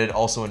 Atlanta United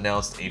also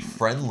announced a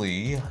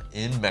friendly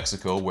in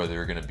Mexico where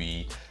they're going to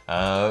be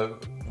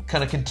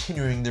kind of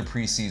continuing their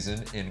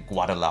preseason in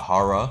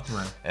Guadalajara.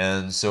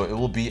 And so it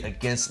will be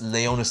against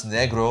Leones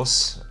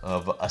Negros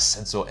of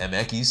Ascenso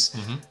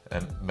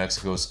MX,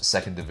 Mexico's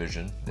 2nd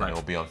division. And it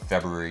will be on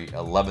February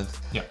 11th.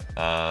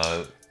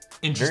 Very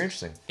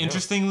interesting.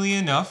 Interestingly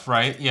enough,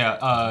 right?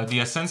 Yeah,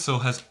 the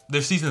Ascenso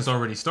their season has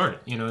already started.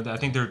 You know, I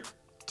think they're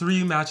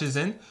 3 matches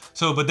in.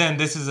 So, but then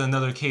this is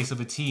another case of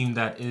a team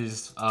that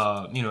is,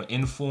 you know,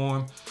 in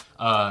form,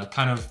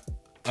 kind of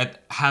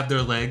have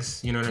their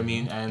legs, you know what I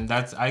mean? And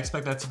I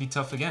expect that to be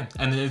tough again.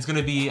 And it's going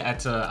to be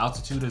at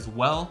altitude as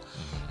well.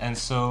 And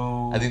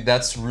so I think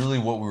that's really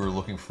what we were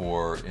looking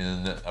for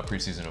in a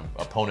preseason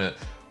opponent.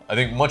 I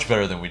think much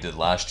better than we did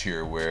last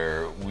year,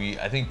 where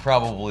I think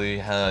probably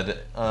had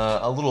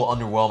a little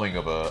underwhelming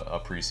of a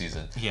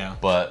preseason. Yeah.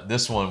 But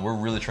this one, we're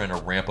really trying to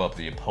ramp up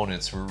the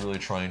opponents. We're really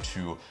trying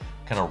to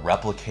kind of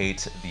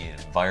replicate the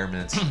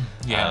environment.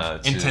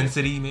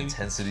 Intensity, maybe.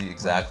 Intensity,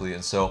 exactly.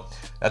 And so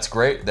that's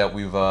great that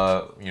we've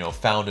you know,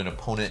 found an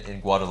opponent in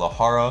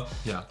Guadalajara.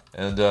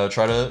 And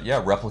try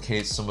to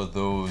replicate some of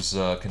those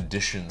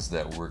conditions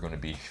that we're going to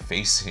be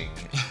facing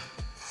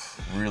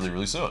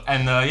really soon.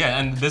 And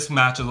and this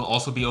match will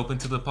also be open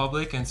to the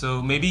public, and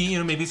so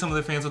maybe some of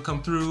the fans will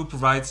come through,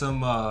 provide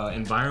some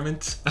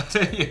environment.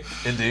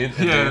 Indeed.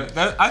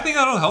 I think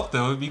that'll help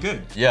though. It'd be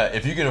good. Yeah,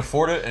 if you can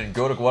afford it and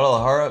go to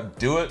Guadalajara,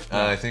 do it.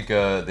 I think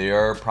they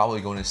are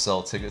probably going to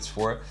sell tickets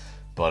for it.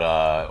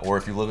 But or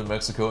if you live in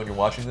Mexico and you're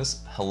watching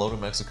this, hello to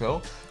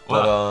Mexico.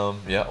 But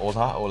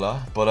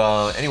hola.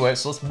 But anyway,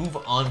 so let's move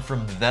on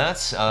from that.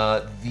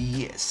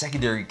 The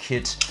secondary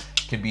kit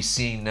can be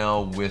seen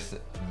now with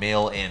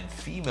male and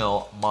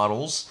female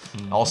models.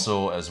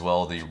 Also, as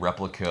well, the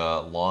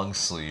replica long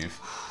sleeve.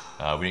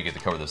 We didn't get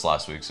to cover this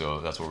last week, so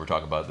that's what we're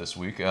talking about this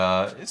week.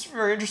 It's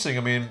very interesting.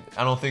 I mean,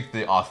 I don't think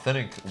the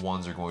authentic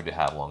ones are going to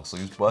have long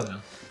sleeves, but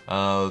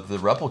the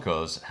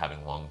replicas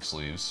having long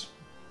sleeves,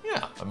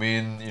 Yeah, I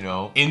mean, you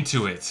know,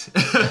 into it.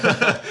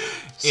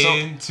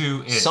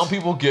 Into it. Some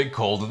people get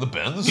cold in the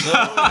bends, so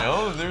you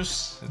know,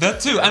 there's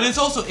that too. And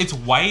it's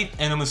white,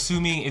 and I'm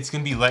assuming it's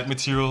gonna be light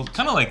material,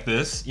 kind of like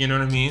this. You know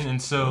what I mean?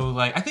 And so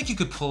like I think you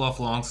could pull off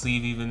long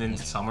sleeve even in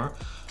summer.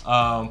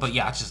 But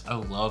yeah, I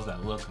love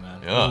that look,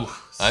 man. Yeah. Ooh,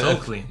 so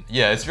clean.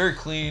 Yeah, it's very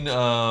clean.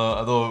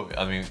 Although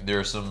I mean, there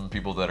are some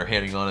people that are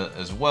hating on it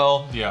as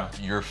well. Yeah.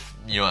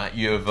 You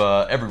have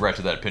every right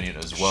to that opinion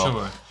as well.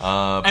 Sure.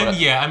 And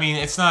yeah, I mean,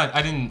 it's not.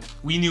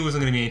 We knew it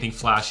wasn't gonna be anything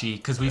flashy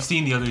because we've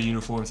seen the other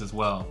uniforms as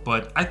well.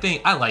 But I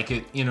think I like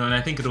it, you know, and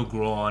I think it'll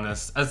grow on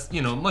us as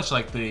you know, much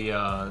like the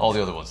all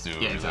the other ones do. Yeah,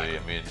 really. exactly.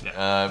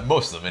 I mean,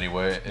 most of them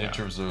anyway. In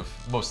terms of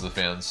most of the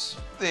fans,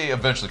 they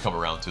eventually come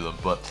around to them,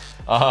 but.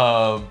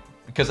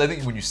 Because I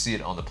think when you see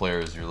it on the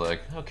players, you're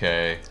like,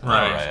 okay, all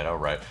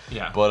right.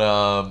 Yeah.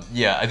 But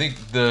yeah, I think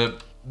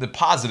the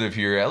positive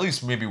here, at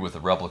least maybe with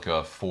the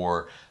replica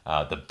for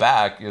the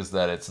back, is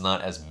that it's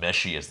not as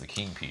meshy as the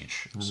King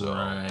Peach. So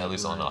at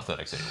least on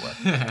Authentics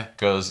anyway.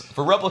 Because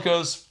for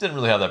replicas, didn't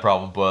really have that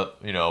problem. But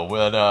you know,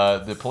 when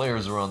the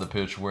players are on the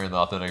pitch wearing the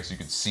Authentics, you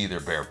could see their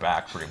bare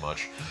back pretty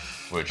much.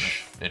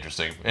 Which,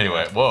 interesting.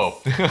 Anyway, whoa.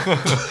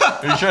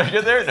 Are you trying to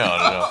get there?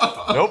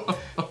 No.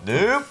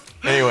 Nope.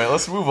 Anyway,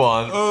 let's move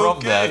on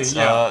from that.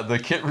 Yeah. The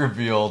kit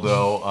reveal,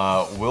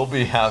 though, will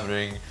be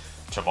happening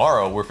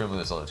tomorrow. We're filming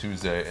this on a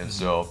Tuesday, and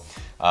so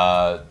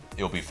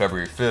it'll be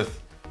February 5th.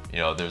 You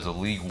know, there's a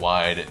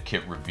league-wide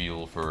kit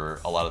reveal for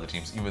a lot of the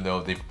teams, even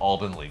though they've all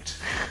been leaked.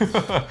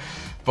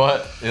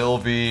 But it'll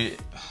be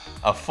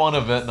a fun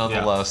event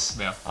nonetheless,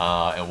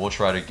 and we'll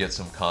try to get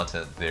some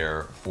content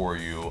there for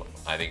you.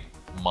 I think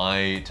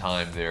my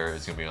time there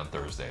is going to be on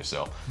Thursday,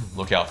 so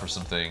look out for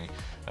something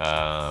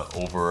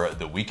over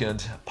the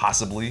weekend,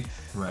 possibly,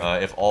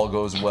 if all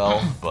goes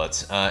well.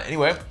 But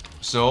anyway,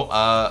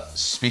 so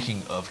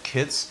speaking of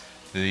kits,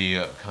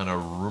 the kind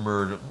of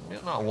rumored,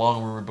 not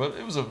long rumored, but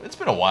it's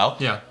been a while.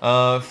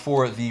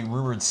 For the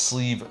rumored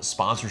sleeve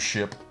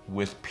sponsorship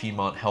with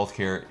Piedmont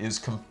Healthcare is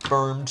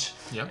confirmed,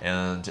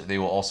 and they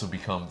will also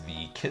become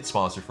the kit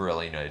sponsor for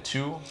LA United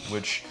 2,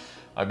 which,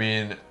 I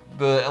mean,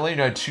 the LA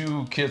United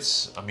 2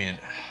 kits, I mean,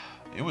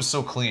 it was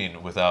so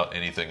clean without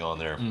anything on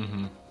there.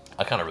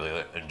 I kind of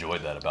really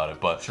enjoyed that about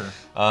it, but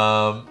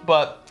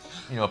but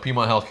you know,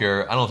 Piedmont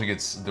Healthcare, I don't think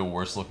it's the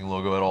worst looking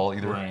logo at all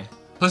either. Right.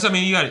 Plus, I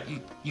mean,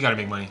 you gotta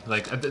make money.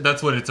 Like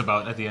that's what it's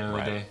about at the end of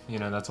the day. You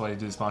know, that's why you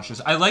do the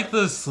sponsors. I like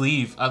the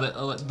sleeve,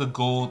 the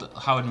gold,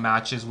 how it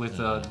matches with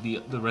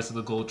the rest of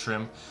the gold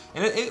trim,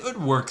 and it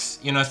works.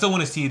 You know, I still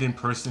want to see it in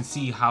person,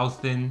 see how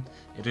thin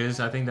it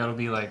is. I think that'll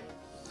be like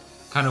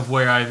kind of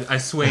where I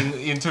swing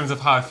in terms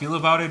of how I feel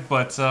about it,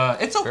 but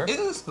it's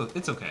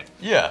okay.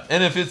 Yeah,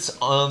 and if it's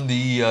on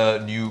the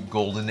new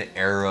Golden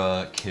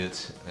Era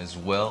kit as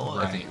well,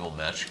 I think it will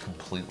match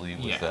completely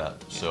with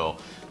that. So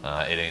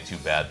it ain't too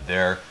bad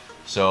there.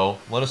 So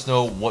let us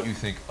know what you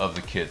think of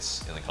the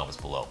kits in the comments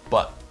below.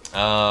 But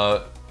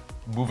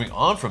moving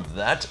on from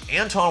that,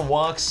 Anton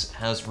Walkes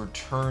has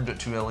returned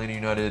to Atlanta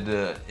United,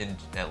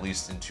 at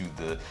least into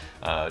the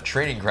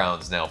training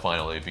grounds now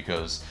finally,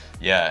 because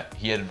yeah,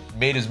 he had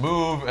made his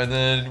move and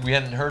then we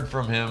hadn't heard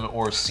from him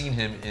or seen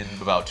him in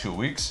about 2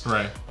 weeks.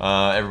 Right.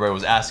 Everybody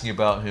was asking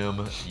about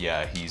him.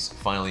 Yeah, he's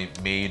finally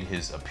made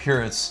his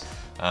appearance,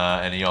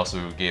 and he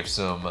also gave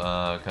some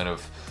kind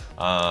of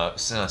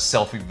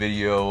selfie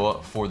video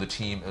for the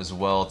team as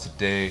well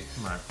today.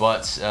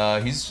 But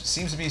he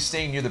seems to be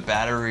staying near the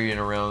Battery and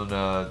around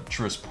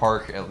Truist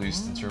Park, at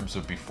least in terms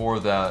of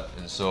before that.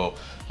 And so,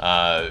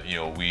 you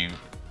know,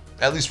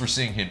 at least we're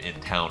seeing him in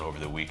town over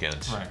the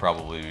weekend,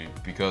 probably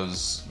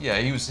because, yeah,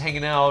 he was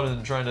hanging out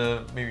and trying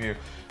to maybe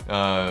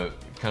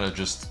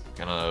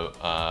kind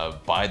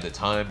of bide the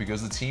time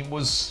because the team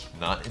was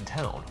not in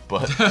town.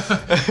 But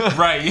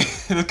right,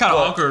 it's kind of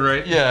awkward,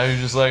 right? Yeah, he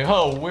was just like,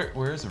 oh,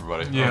 where is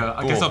everybody? Yeah, oh,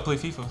 I guess I'll play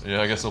FIFA.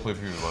 Yeah, I guess I'll play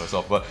FIFA by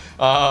myself. But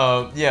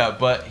yeah,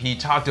 but he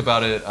talked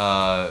about it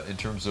in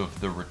terms of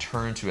the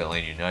return to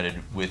Atlanta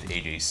United with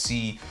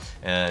AJC,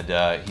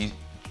 and he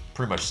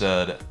pretty much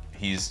said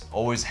he's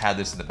always had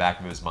this in the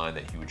back of his mind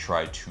that he would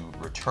try to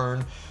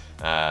return,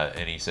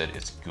 and he said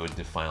it's good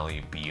to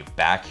finally be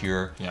back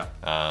here.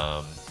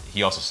 Yeah.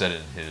 He also said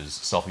in his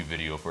selfie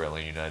video for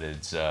Atlanta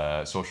United's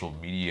social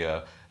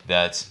media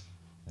that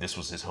this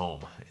was his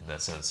home in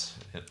that sense.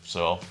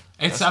 So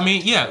it's, I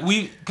mean, yeah,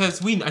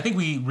 I think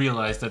we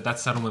realized that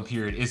settlement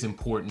period is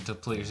important to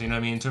players. You know what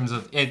I mean? In terms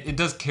of it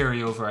does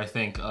carry over, I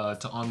think,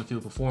 to on the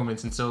field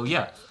performance. And so,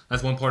 yeah,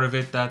 that's one part of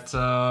it that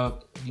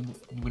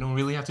we don't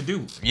really have to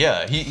do.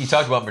 Yeah, he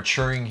talked about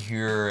maturing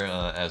here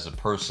as a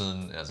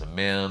person, as a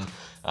man.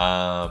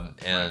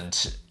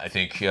 And I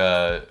think,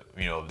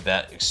 you know,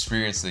 that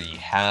experience that he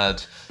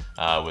had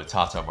with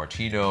Tata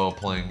Martino,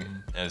 playing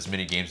as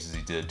many games as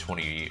he did,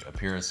 20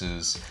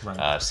 appearances,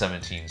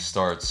 17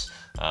 starts,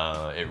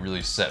 it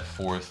really set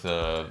forth,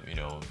 you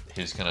know,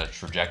 his kind of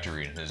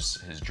trajectory and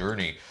his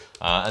journey.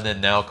 And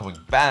then now coming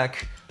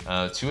back,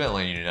 to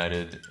Atlanta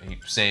United,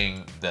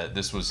 saying that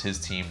this was his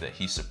team that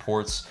he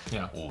supports.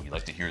 Yeah. Oh, you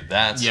like to hear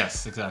that?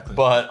 Yes, exactly.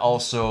 But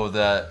also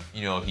that,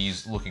 you know,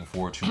 he's looking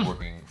forward to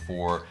working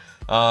for,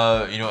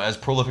 you know, as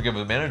prolific of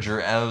a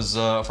manager as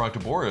Frank de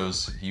Boer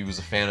is. He was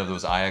a fan of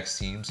those Ajax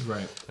teams.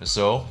 Right.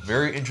 So,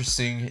 very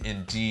interesting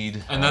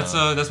indeed. And that's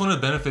one of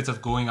the benefits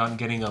of going out and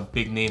getting a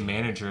big name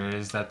manager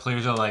is that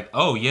players are like,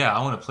 oh yeah,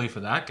 I want to play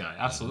for that guy.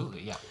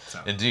 Absolutely, yeah. So.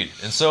 Indeed.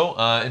 And so,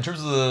 in terms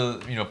of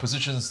the, you know,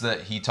 positions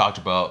that he talked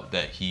about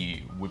that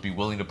he would be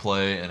willing to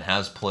play and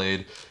has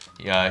played,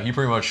 yeah, he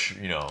pretty much,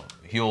 you know,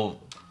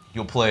 he'll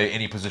play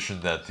any position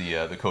that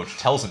the coach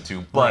tells him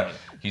to, but right.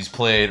 He's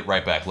played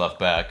right back, left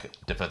back,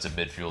 defensive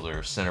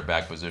midfielder, center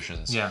back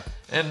positions. Yeah.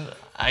 And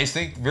I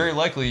think very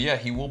likely, yeah,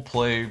 he will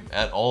play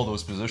at all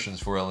those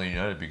positions for LA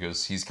United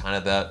because he's kind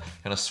of that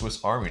kind of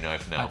Swiss Army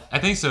knife now. I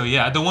think so,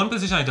 yeah. The one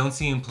position I don't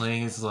see him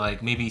playing is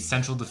like maybe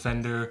central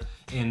defender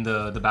in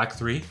the back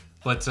three.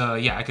 But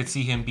yeah, I could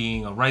see him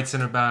being a right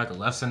center back, a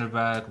left center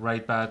back,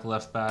 right back,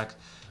 left back.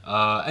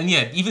 And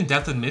yeah, even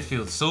depth in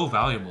midfield is so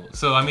valuable.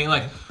 So, I mean,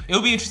 like,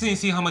 it'll be interesting to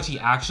see how much he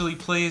actually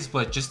plays,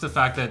 but just the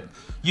fact that,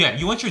 yeah,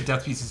 you want your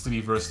depth pieces to be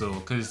versatile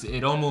because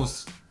it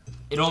almost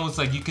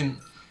like you can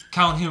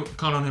count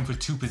on him for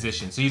two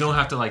positions. So you don't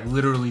have to, like,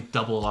 literally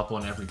double up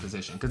on every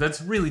position because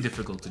that's really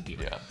difficult to do.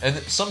 Yeah, and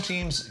some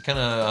teams kind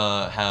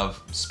of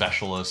have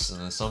specialists, and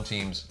then some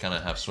teams kind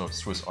of have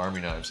Swiss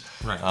Army knives.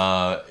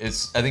 Right.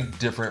 It's, I think,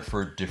 different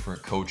for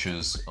different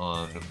coaches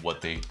on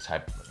what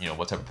type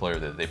of player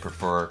that they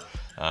prefer.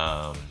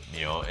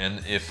 You know,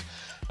 and if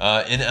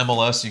in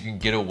MLS you can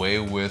get away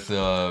with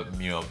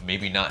you know,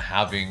 maybe not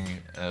having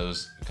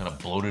as kind of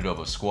bloated of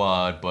a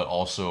squad, but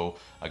also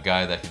a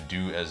guy that can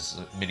do as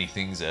many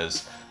things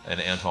as an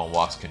Anton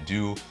Walkes can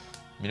do,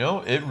 you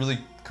know, it really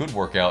could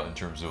work out in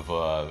terms of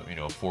you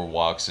know, for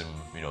Walkes and,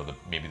 you know,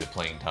 maybe the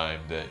playing time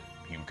that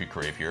he could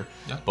crave here.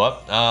 Yeah.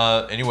 But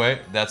anyway,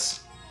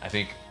 that's, I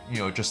think, you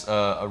know, just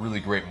a really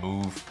great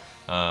move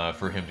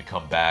for him to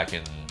come back,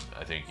 and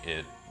I think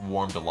it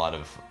warmed a lot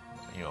of,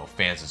 you know,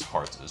 fans'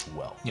 hearts as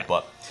well. Yeah.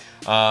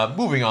 But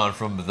moving on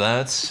from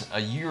that,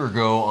 a year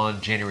ago on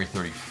January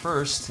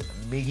 31st,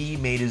 Miggy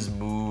made his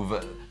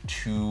move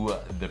to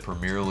the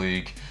Premier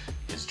League,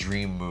 his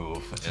dream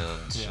move,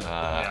 and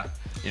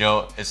you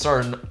know, it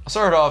started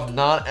off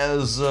not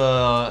as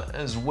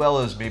well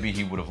as maybe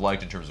he would have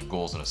liked in terms of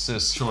goals and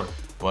assists. Sure.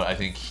 But I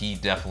think he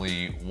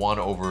definitely won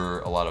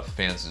over a lot of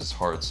fans'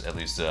 hearts, at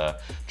least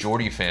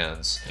Geordie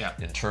fans,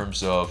 in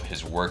terms of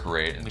his work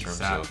rate, in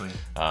terms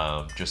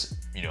of just,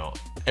 you know,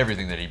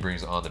 everything that he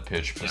brings on the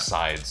pitch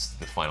besides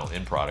the final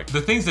end product.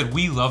 The things that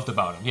we loved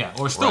about him,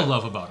 or still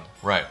love about him.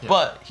 Right,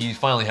 but he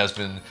finally has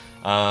been,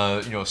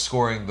 you know,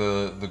 scoring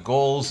the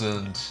goals,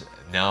 and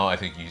now I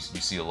think you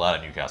see a lot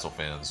of Newcastle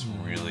fans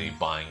really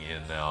buying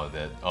in now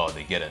that, oh,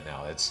 they get it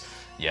now. It's,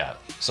 yeah,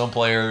 some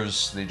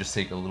players, they just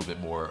take a little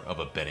bit more of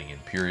a betting in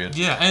period.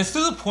 Yeah, and it's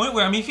to the point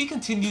where, I mean, if he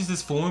continues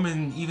this form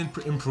and even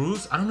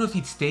improves, I don't know if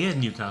he'd stay at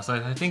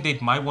Newcastle. I think they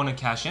might want to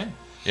cash in.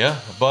 Yeah,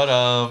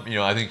 but, you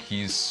know, I think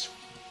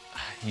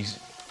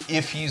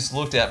if he's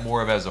looked at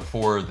more of as a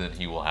forward, then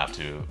he will have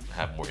to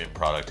have more in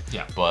product.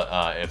 Yeah.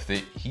 But if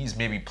he's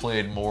maybe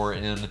played more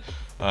in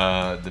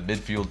the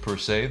midfield per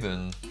se,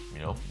 then, you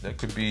know, that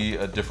could be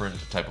a different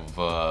type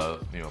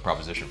of, you know,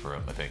 proposition for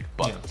him, I think.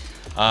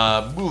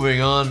 But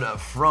moving on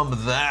from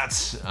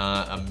that,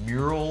 a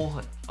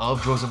mural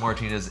of Josef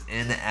Martinez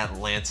in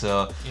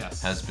Atlanta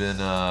has been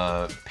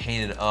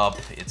painted up.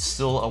 It's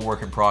still a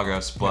work in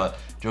progress, but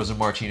Josef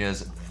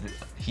Martinez,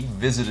 he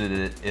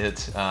visited it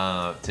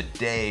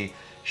today,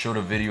 showed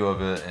a video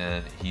of it,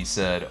 and he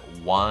said,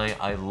 "Why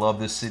I love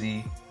this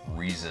city,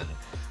 reason."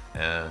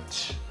 And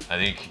I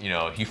think, you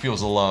know, he feels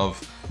the love.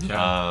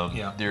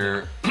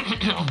 There,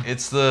 you know,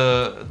 it's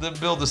the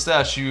build the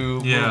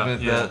statue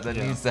movement that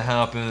needs to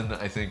happen.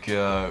 I think,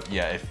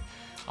 if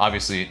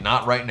obviously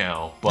not right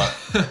now, but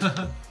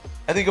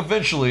I think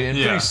eventually and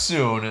pretty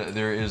soon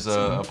there is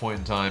a point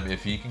in time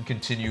if he can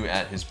continue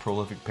at his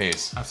prolific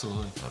pace.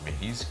 Absolutely. I mean,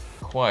 he's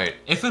quite.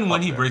 If and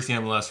when he breaks the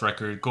MLS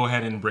record, go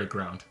ahead and break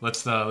ground.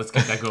 Let's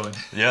get that going.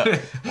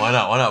 Why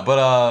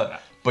not?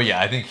 But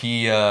yeah, I think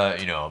he,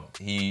 you know,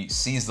 he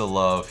sees the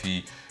love.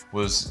 He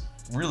was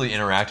really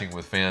interacting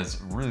with fans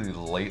really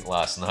late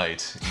last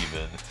night,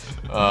 even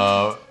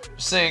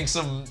saying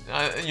some,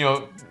 you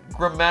know,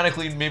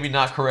 grammatically maybe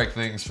not correct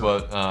things,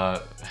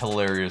 but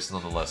hilarious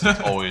nonetheless. It's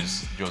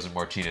always Josef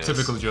Martinez.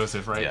 Typical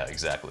Josef, right? Yeah,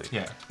 exactly.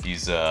 Yeah.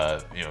 He's,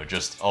 you know,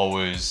 just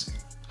always.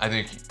 I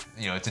think,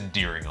 you know, it's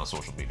endearing on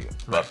social media.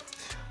 Right.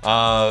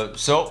 But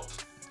so.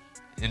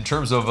 In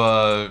terms of,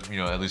 you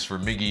know, at least for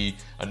Miggy,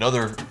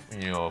 another,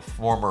 you know,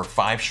 former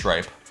five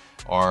stripe,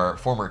 our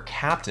former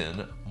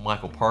captain,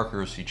 Michael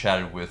Parkhurst, he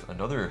chatted with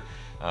another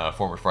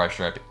former five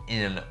stripe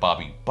in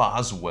Bobby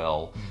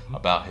Boswell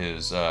about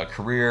his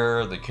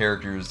career, the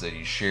characters that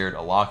he shared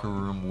a locker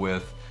room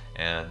with,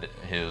 and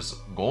his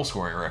goal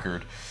scoring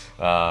record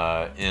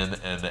in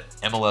an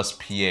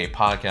MLSPA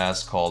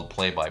podcast called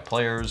Play by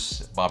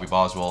Players. Bobby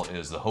Boswell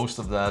is the host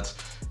of that.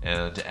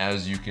 And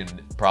as you can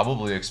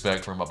probably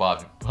expect from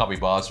Bobby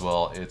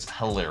Boswell, it's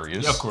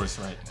hilarious. Of course,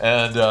 right.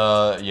 And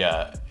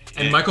yeah.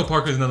 And Michael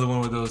Parker is another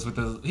one of those with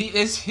the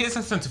his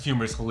sense of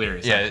humor is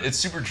hilarious. Yeah, it's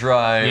super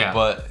dry,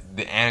 but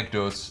the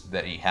anecdotes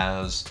that he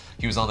has,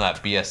 he was on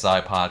that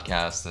BSI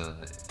podcast, and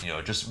you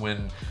know, just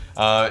when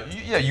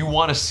you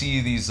want to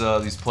see these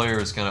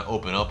players kind of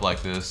open up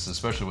like this,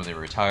 especially when they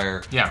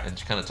retire, and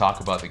to kind of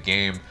talk about the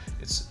game.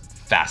 It's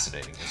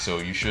fascinating, so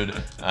you should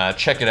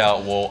check it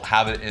out. We'll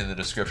have it in the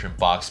description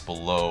box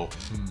below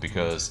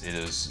because it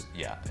is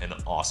an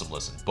awesome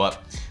listen. But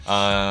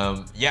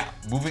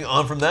moving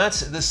on from that,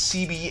 the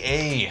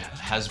CBA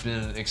has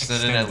been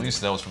extended. At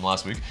least that was from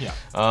last week.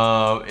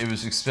 It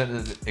was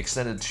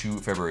extended to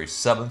February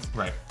 7th,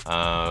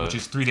 right? Which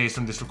is 3 days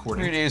from this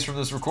recording. 3 days from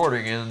this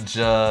recording, and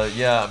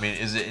I mean,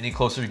 is it any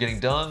closer to getting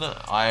done?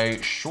 I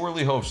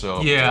surely hope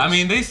so. Yeah, I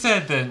mean, they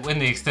said that when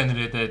they extended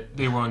it, that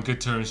they were on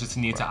good terms, just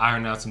need to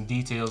iron out some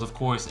details. Of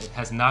course, it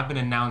has not been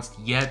announced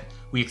yet.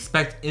 We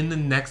expect in the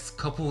next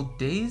couple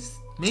days,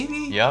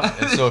 maybe? Yeah,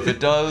 and so if it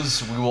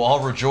does, we will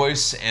all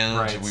rejoice,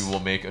 and we will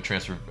make a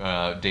transfer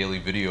daily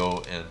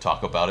video and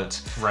talk about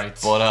it. Right.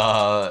 But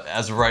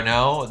as of right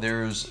now,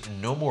 there's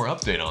no more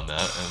update on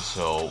that, and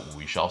so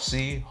we shall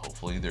see.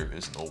 Hopefully there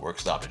is no work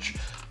stoppage.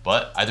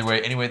 But either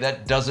way, anyway,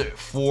 that does it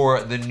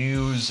for the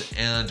news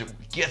and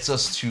gets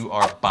us to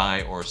our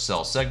buy or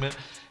sell segment.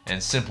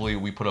 And simply,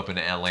 we put up an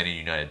Atlanta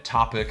United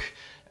topic,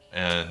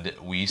 and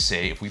we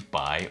say if we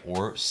buy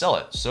or sell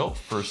it. So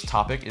first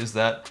topic is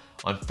that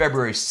on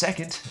February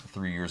 2nd,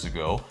 3 years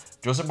ago,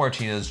 Josef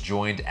Martinez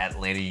joined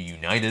Atlanta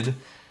United.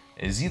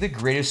 Is he the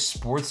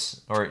greatest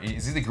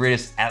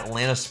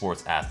Atlanta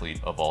sports athlete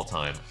of all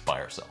time,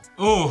 buy or sell?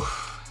 Oh,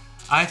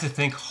 I have to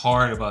think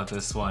hard about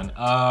this one.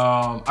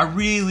 I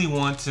really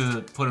want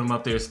to put him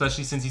up there,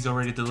 especially since he's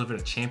already delivered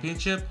a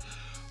championship.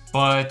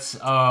 But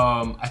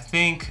I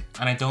think,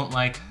 and I don't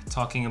like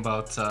talking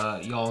about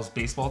y'all's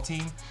baseball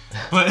team,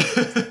 but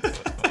he's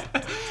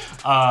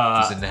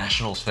a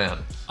Nationals fan.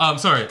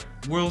 Sorry,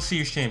 World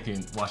Series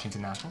champion,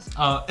 Washington Nationals.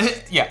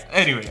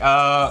 Anyway,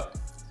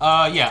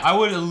 I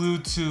would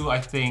allude to, I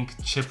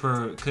think,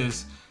 Chipper,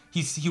 because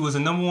he was a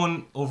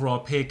 #1 overall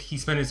pick. He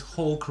spent his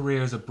whole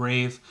career as a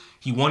Brave.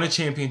 He won a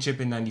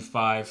championship in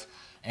 '95,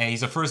 and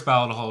he's a first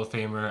ballot Hall of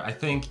Famer. I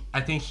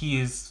think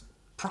he is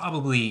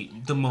probably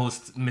the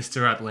most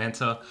Mr.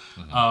 Atlanta.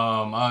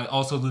 I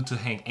also allude to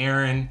Hank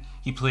Aaron.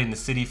 He played in the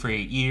city for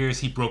 8 years.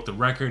 He broke the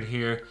record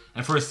here.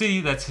 And for a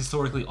city that's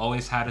historically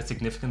always had a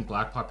significant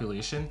black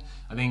population,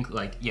 I think,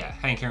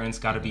 Hank Aaron's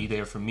got to be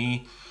there for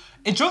me.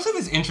 And Josef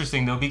is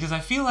interesting, though, because I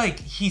feel like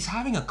he's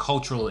having a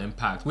cultural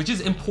impact, which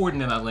is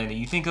important in Atlanta.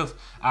 You think of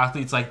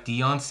athletes like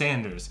Deion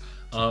Sanders,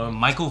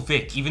 Michael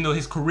Vick. Even though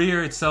his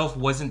career itself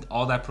wasn't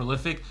all that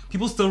prolific,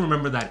 people still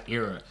remember that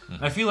era.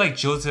 And I feel like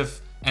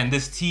Josef and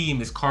this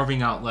team is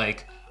carving out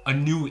like a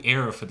new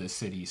era for this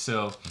city.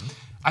 So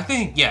I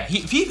think,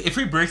 if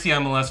he breaks the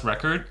MLS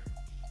record,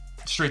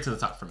 straight to the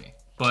top for me.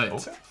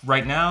 But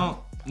right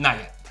now, not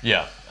yet.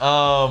 Yeah.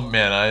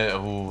 Man,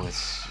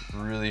 it's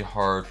really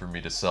hard for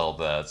me to sell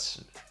that.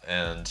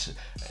 And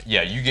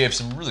you gave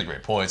some really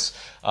great points.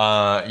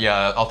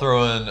 I'll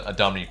throw in a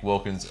Dominique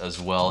Wilkins as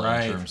well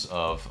in terms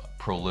of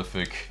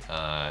prolific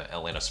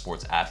Atlanta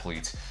sports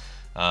athlete.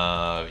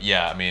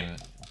 I mean,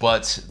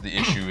 but the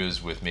issue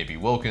is with maybe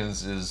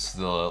Wilkins is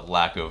the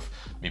lack of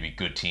maybe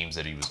good teams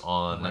that he was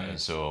on, and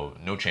so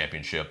no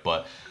championship,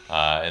 but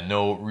and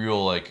no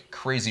real like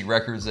crazy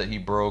records that he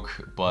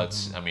broke. But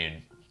I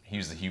mean, he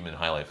was the human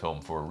highlight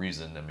film for a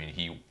reason. I mean,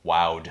 he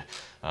wowed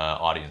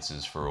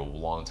audiences for a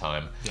long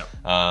time.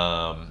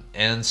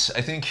 And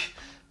I think,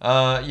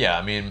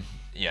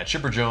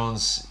 Chipper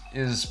Jones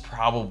is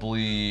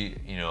probably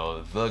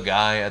the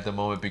guy at the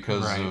moment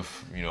because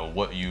of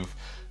what you've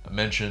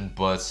mentioned,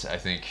 but I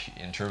think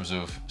in terms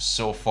of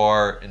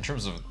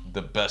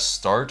the best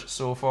start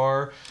so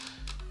far,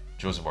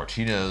 Josef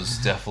Martinez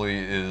definitely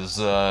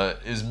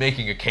is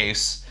making a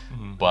case.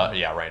 But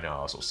right now I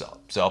also sell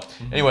it. So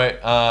anyway,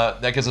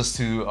 that gets us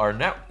to our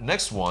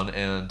next one,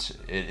 and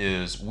it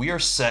is we are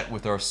set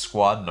with our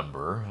squad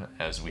number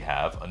as we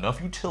have enough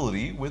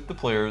utility with the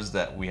players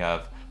that we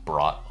have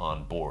brought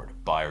on board.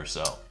 Buy or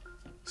sell?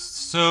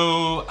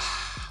 So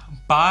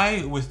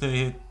buy with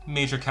a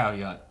major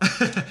caveat.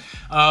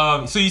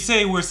 So you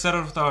say we're set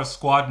with our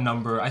squad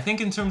number. I think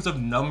in terms of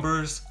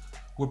numbers,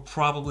 we're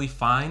probably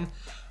fine.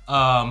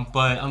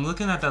 But I'm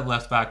looking at that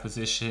left back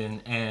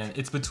position, and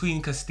it's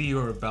between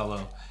Castillo or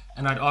Bello.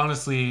 And I'd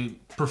honestly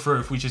prefer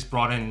if we just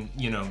brought in,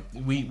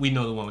 we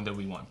know the one that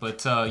we want.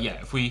 But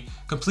if we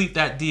complete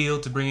that deal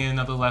to bring in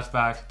another left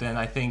back, then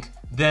I think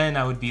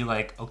I would be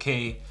like,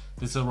 okay,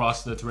 this is a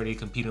roster that's ready to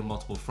compete on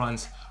multiple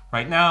fronts.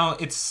 Right now,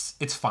 it's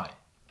fine.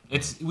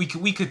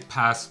 We could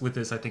pass with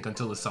this, I think,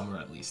 until the summer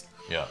at least.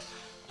 Yeah.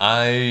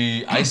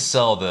 I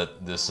sell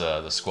that this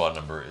the squad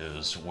number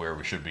is where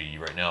we should be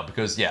right now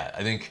because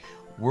I think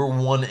we're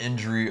one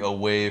injury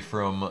away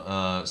from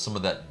some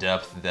of that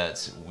depth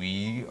that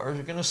we are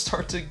gonna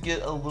start to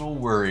get a little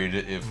worried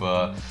if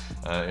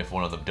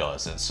one of them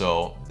does, and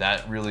so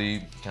that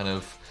really kind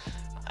of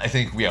I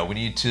think, yeah, we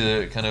need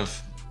to kind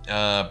of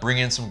bring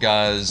in some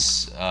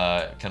guys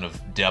kind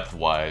of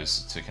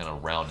depth-wise to kind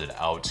of round it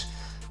out.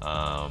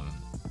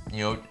 You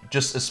know,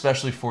 just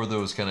especially for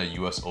those kind of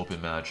U.S. Open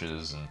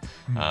matches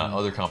and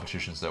other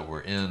competitions that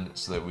we're in,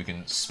 so that we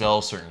can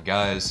spell certain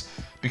guys.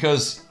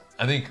 Because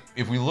I think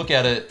if we look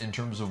at it in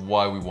terms of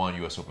why we won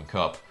U.S. Open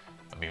Cup,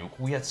 I mean,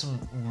 we had some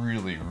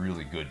really,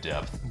 really good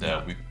depth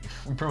that we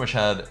pretty much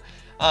had.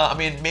 I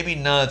mean, maybe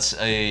not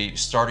a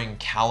starting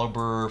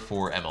caliber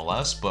for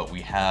MLS, but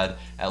we had,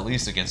 at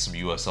least against some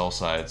USL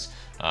sides,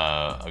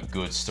 a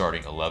good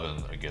starting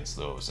 11 against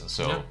those. And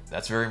so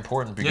that's very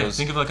important because...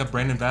 Yeah, think of like a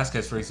Brandon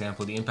Vasquez, for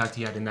example, the impact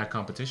he had in that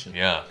competition.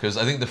 Yeah, because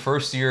I think the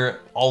first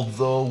year,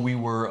 although we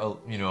were,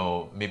 you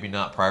know, maybe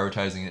not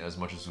prioritizing it as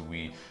much as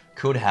we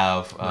could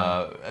have,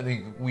 I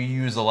think we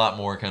used a lot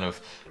more kind of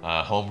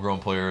homegrown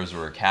players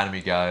or academy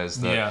guys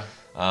that...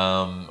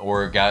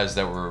 or guys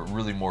that were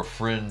really more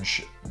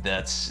fringe.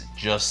 That's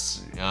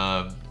just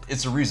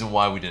it's a reason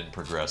why we didn't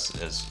progress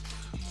as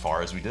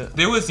far as we did.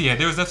 There was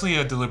definitely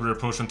a deliberate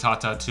approach from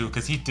Tata too,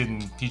 because he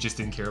just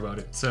didn't care about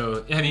it.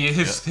 So and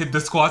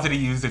the squads that he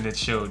used and it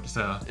showed.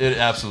 So it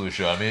absolutely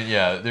showed. I mean,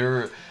 yeah,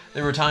 there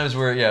were times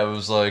where it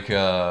was like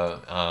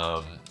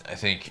I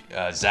think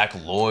Zach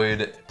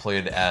Lloyd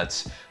played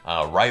at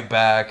right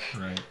back,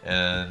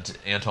 and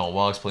Anton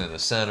Woggs played in the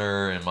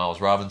center, and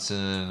Miles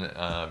Robinson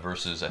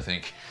versus, I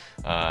think,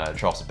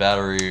 Charleston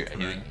Battery.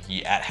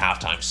 He at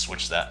halftime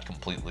switched that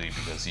completely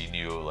because he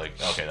knew, like,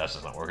 okay, that's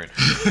just not working.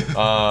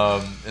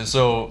 And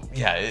so,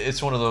 yeah,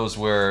 it's one of those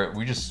where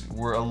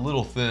we're a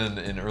little thin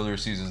in earlier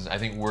seasons. I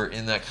think we're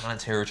in that kind of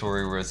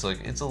territory where it's like,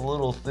 it's a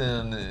little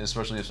thin,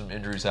 especially if some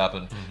injuries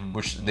happen,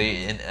 which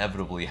they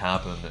inevitably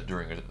happen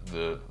during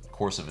the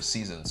course of a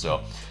season.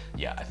 So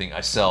yeah, I think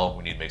I sell.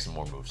 We need to make some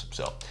more moves.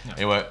 So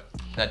anyway,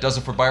 that does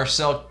it for buy or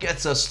sell.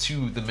 Gets us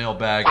to the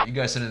mailbag. You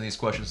guys send in these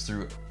questions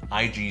through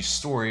IG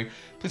story.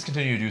 Please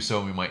continue to do so,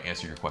 and we might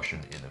answer your question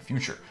in the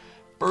future.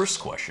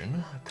 First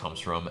question comes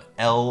from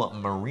L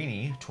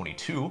Marini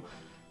 22.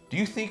 Do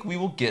you think we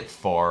will get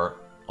far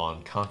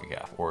on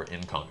CONCACAF or in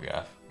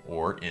CONCACAF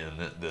or in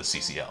the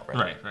CCL?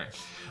 Right.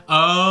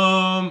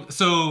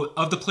 So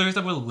of the players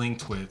that we're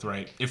linked with,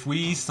 right? If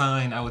we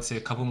sign, I would say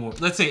a couple more.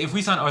 Let's say if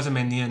we sign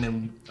Arzamendia and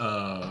then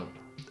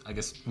I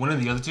guess one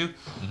of the other two,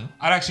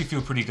 I'd actually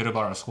feel pretty good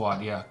about our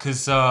squad. Yeah,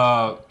 because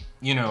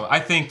you know, I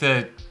think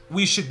that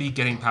we should be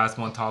getting past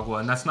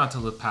Montagua, and that's not to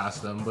look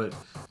past them, but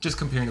just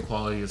comparing the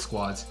quality of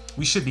squads,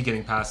 we should be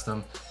getting past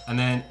them. And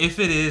then if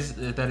it is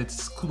that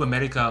it's Copa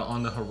America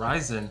on the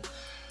horizon,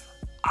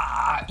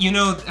 you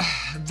know,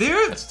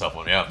 that's a tough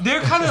one, yeah.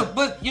 They're kind of,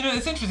 but you know,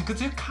 it's interesting because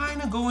they're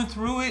kind of going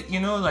through it. You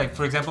know, like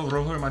for example,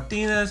 Josef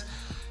Martinez.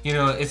 You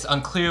know, it's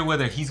unclear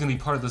whether he's going to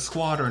be part of the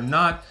squad or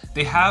not.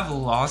 They have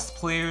lost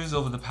players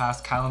over the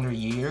past calendar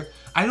year.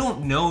 I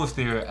don't know if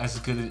they're as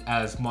good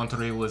as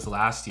Monterrey was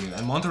last year.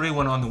 And Monterrey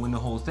went on to win the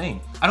whole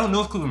thing. I don't know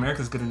if Club America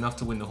is good enough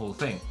to win the whole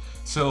thing.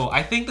 So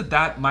I think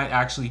that might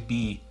actually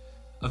be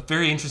a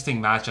very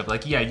interesting matchup.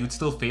 Like, yeah, you'd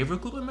still favor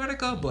Club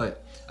America,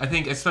 but I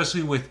think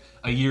especially with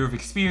a year of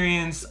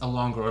experience, a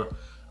longer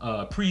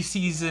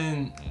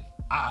preseason,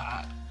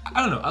 I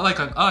don't know. I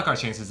like our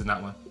chances in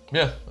that one.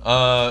 Yeah,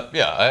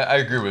 I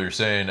agree with what you're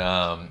saying.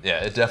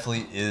 Yeah, it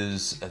definitely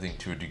is, I think,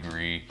 to a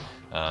degree.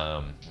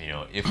 You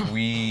know, if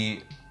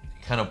we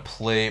kind of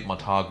play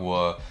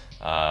Montagua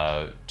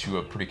to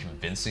a pretty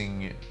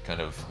convincing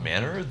kind of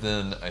manner,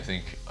 then I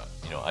think,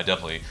 you know, I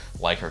definitely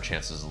like our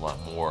chances a lot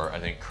more. I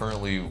think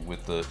currently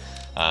with the,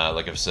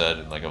 like I've said,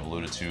 and like I've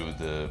alluded to,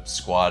 the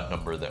squad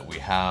number that we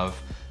have,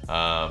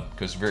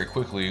 because very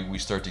quickly we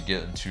start to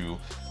get into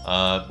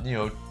you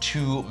know,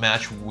 2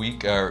 match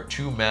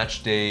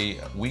day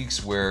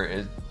weeks where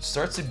it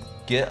starts to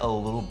get a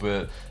little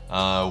bit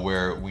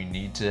where we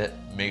need to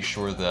make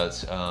sure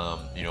that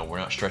you know, we're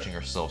not stretching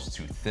ourselves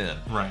too thin.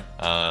 Right.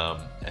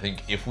 I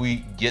think if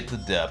we get the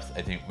depth,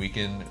 I think we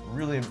can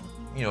really,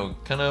 you know,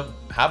 kind of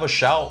have a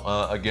shout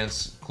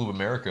against Club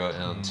America,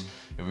 and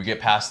if we get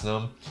past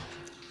them,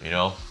 you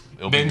know,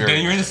 then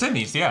you're in the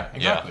semis. Yeah,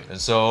 exactly. Yeah.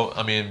 And so,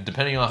 I mean,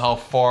 depending on how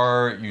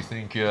far you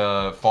think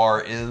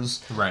far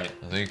is, right?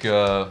 I think you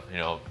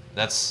know,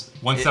 that's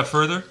one step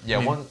further. Yeah,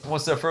 I mean, one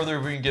step further,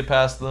 we can get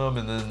past them,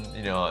 and then,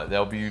 you know,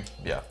 that'll be,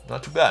 yeah,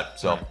 not too bad.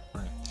 So,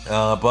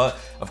 but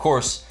of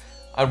course,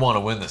 I'd want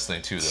to win this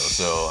thing too, though.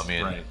 So I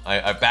mean,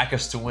 I back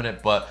us to win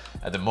it, but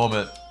at the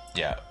moment,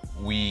 yeah,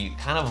 we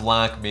kind of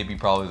lack maybe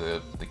probably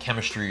the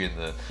chemistry and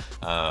the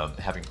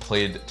having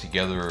played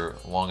together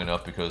long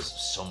enough, because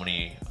so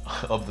many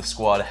of the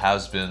squad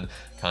has been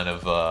kind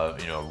of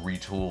you know,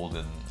 retooled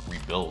and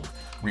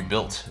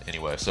rebuilt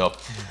anyway. So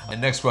my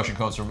next question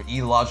comes from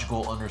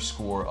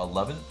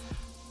elogical_11.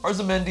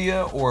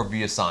 Arzamendia or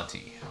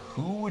Villasanti?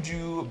 Who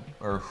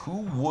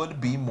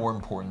would be more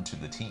important to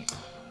the team?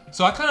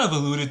 So I kind of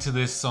alluded to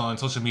this on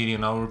social media,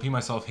 and I'll repeat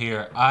myself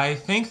here. I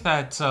think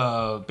that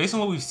based on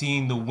what we've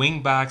seen, the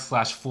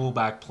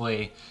wingback/fullback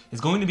play is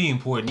going to be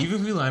important.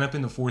 Even if we line up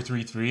in the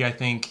 4-3-3, I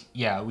think,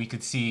 yeah, we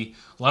could see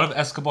a lot of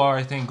Escobar,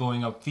 I think,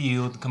 going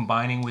upfield,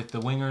 combining with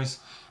the wingers.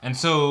 And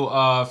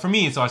so for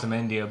me, it's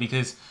Arzamendia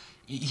because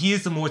he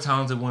is the more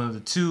talented one of the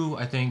two.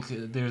 I think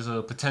there's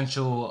a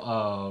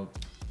potential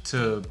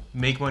to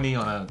make money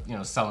on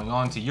selling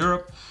on to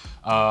Europe.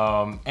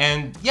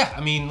 And yeah,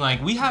 I mean,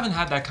 like, we haven't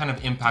had that kind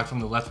of impact from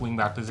the left wing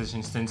back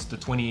position since the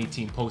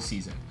 2018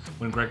 postseason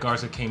when Greg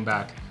Garza came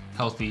back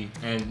healthy,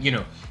 and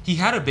he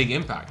had a big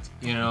impact,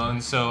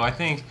 and so I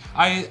think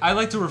I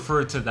like to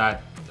refer to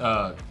that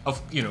for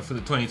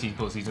the 2018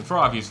 postseason for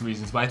obvious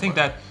reasons, but I think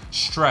that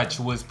stretch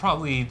was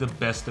probably the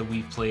best that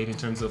we've played in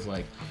terms of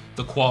like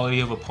the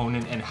quality of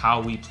opponent and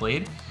how we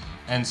played.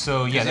 And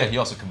so yeah, he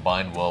also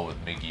combined well with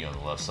Miggy on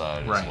the left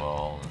side as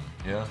well.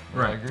 Yeah,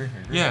 right. I agree.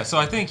 Yeah, so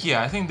I think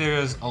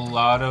there's a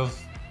lot of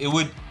it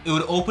would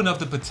open up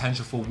the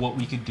potential for what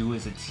we could do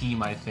as a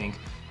team, I think,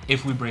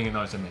 if we bring in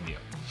Arzamendia.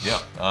 Yeah,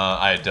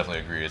 I definitely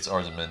agree. It's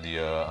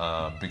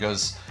Arzamendia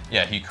because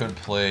he could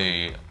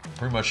play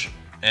pretty much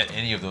at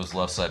any of those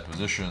left side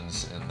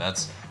positions, and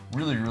that's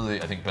really,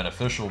 really, I think,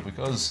 beneficial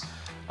because,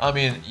 I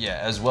mean,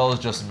 as well as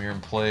Justin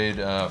Meram played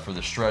for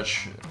the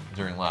stretch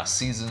during last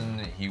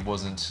season, he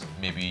wasn't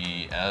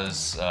maybe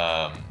as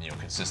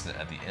consistent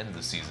at the end of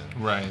the season.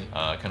 Right.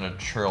 Kind of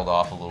trailed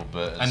off a little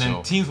bit. And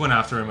then teams went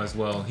after him as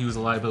well. He was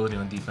a liability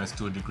on defense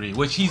to a degree,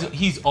 which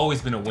he's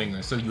always been a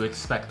winger, so you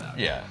expect that.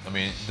 Yeah, I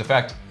mean, the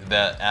fact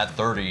that at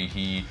 30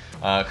 he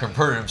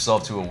converted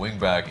himself to a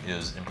wingback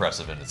is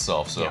impressive in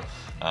itself. So,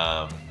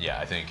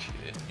 I think,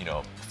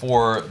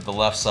 for the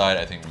left side,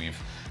 I think we've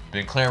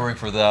been clamoring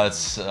for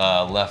that.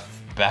 Left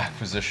back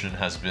position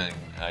has been,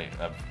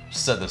 I've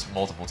said this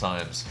multiple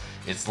times,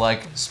 it's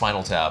like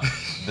Spinal Tap,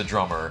 the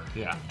drummer.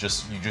 You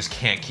just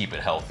can't keep it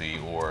healthy,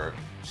 or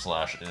 /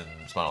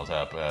 in Spinal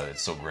Tap,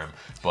 it's so grim,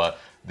 but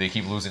they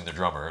keep losing the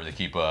drummer. They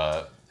keep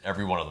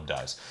every one of them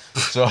dies.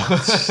 So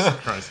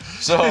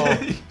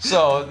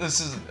so this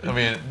is, I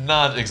mean,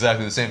 not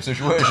exactly the same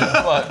situation,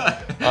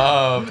 but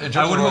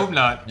I would hope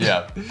not.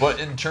 Yeah, but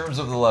in terms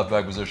of the left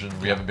back position,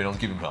 we haven't been able to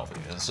keep him healthy,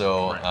 and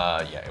so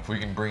if we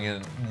can bring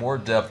in more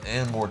depth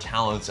and more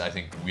talent, I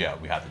think we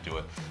have to do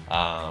it.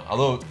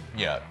 Although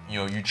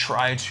you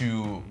try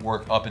to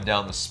work up and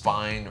down the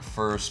spine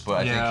first,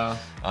 but I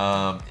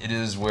think it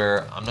is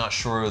where I'm not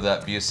sure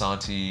that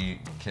Villasanti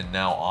can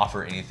now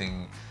offer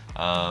anything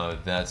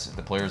that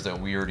the players that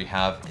we already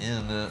have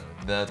in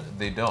that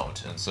they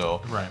don't, and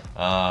so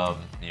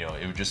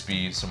it would just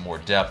be some more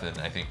depth, and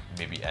I think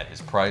maybe at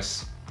his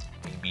price,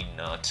 maybe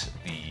not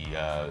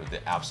the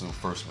absolute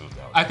first move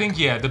though. I think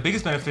the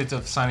biggest benefit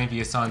of signing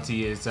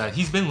Villasanti is that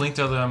he's been linked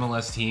to other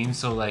MLS teams,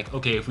 so like,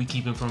 okay, if we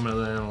keep him from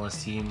another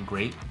MLS team,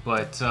 great,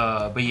 but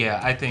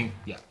I think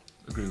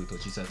agree with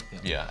what you said.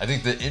 I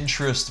think the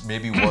interest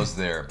maybe was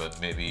there,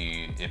 but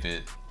maybe if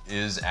it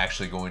is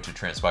actually going to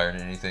transpire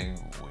into anything,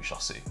 we shall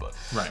see. But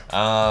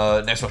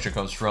next question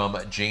comes from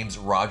James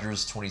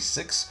Rogers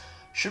 26.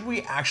 Should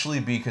we actually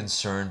be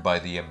concerned by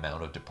the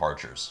amount of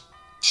departures?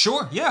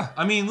 Sure. Yeah.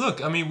 I mean,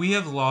 look. I mean, we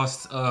have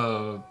lost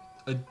a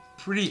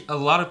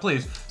lot of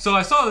players. So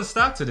I saw the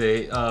stat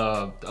today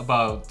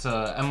about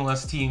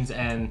MLS teams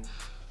and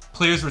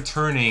players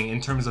returning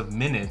in terms of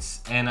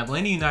minutes, and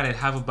Atlanta United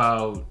have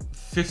about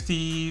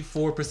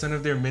 54%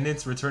 of their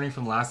minutes returning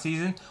from last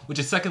season, which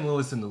is second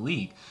lowest in the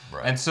league.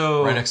 Right. And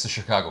so right next to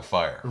Chicago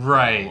Fire.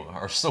 Right. Who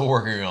are still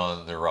working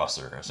on their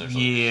roster,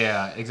 essentially.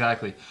 Yeah,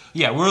 exactly.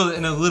 Yeah, we're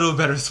in a little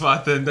better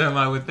spot than them,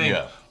 I would think.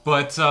 Yeah.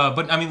 But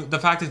I mean, the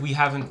fact is we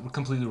haven't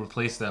completely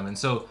replaced them. And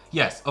so,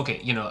 yes,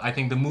 okay, I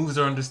think the moves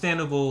are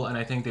understandable, and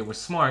I think they were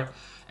smart.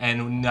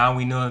 And now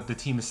we know that the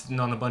team is sitting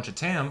on a bunch of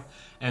TAM.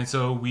 And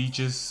so we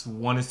just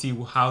want to see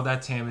how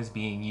that TAM is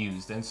being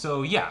used. And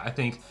so, I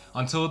think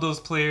until those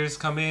players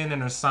come in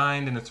and are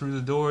signed and are through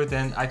the door,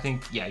 then I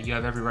think, you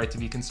have every right to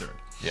be concerned.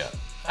 Yeah.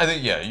 I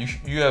think,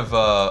 you have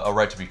a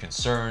right to be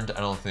concerned. I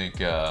don't think,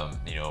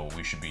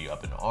 we should be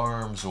up in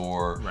arms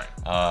or,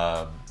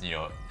 at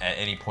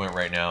any point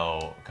right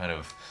now kind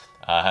of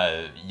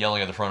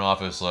yelling at the front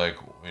office like,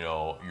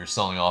 you're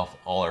selling off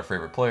all our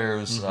favorite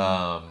players.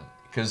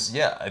 Because,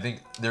 I think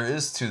there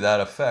is to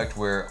that effect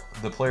where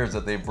the players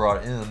that they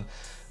brought in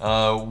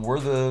were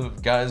the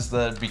guys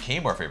that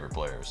became our favorite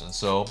players. And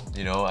so,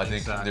 I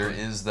think there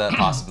is that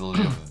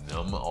possibility of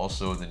them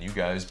also, the new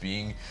guys,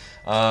 being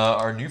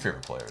our new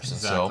favorite players.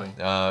 Exactly. And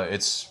so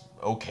it's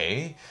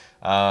okay.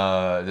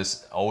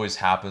 This always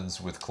happens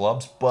with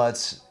clubs,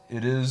 but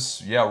it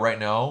is, right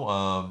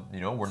now,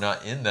 we're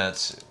not in that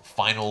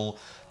final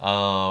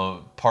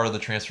part of the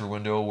transfer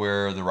window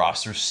where the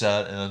roster's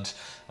set and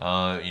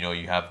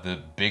you have the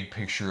big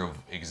picture of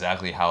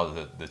exactly how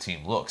the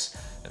team looks.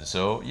 And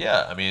so,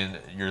 I mean,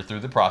 you're through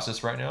the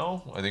process right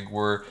now. I think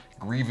we're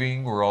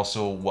grieving. We're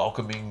also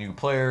welcoming new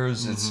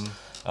players. It's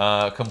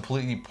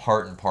completely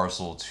part and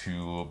parcel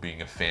to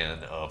being a fan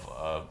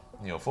of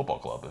football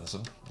club, and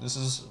so this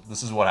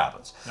is what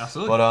happens.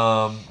 Absolutely.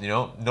 But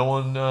no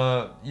one,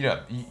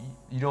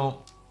 you don't.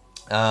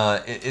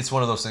 It's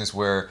one of those things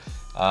where,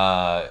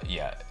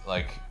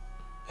 like,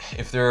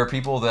 if there are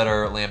people that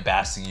are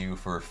lambasting you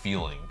for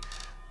feeling,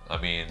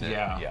 I mean,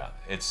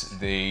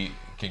 they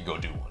can go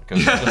do one.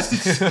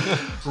 'Cause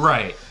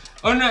right.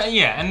 Oh no,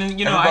 yeah, and then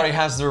everybody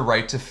has their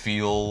right to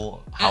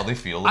feel how they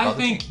feel about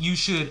the team. I think you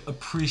should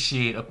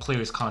appreciate a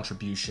player's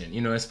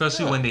contribution,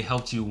 especially when they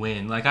helped you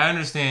win. Like, I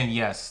understand,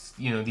 yes,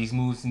 these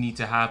moves need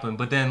to happen,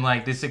 but then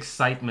like this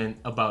excitement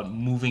about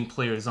moving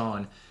players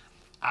on,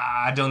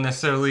 I don't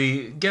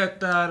necessarily get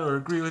that or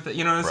agree with it.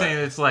 You know what I'm saying?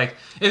 It's like,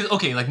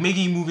 okay, like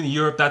Miggy moving to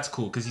Europe, that's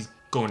cool because he's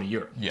going to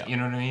Europe. Yeah. You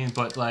know what I mean?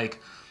 But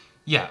like,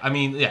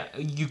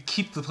 you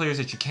keep the players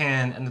that you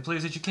can, and the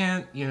players that you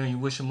can't, you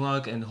wish them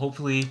luck, and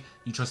hopefully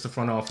you trust the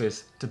front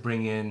office to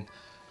bring in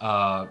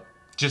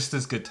just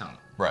as good talent.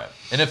 Right.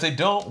 And if they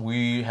don't,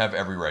 we have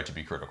every right to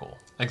be critical.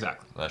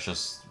 Exactly. That's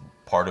just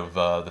part of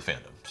the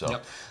fandom.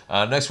 So,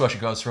 next question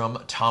comes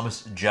from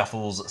Thomas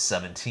Jeffels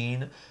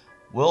 17.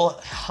 Will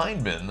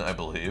Hyndman, I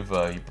believe,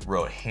 he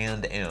wrote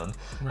hand and,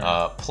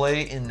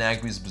 play in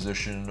Nagbe's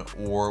position,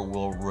 or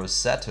will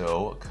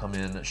Rossetto come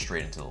in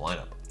straight into the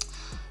lineup?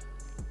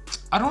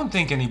 I don't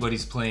think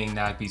anybody's playing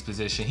Nagbe's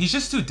position. He's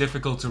just too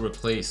difficult to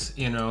replace,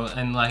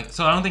 and like,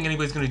 so I don't think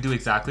anybody's going to do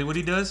exactly what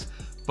he does.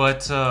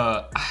 But,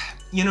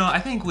 I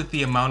think with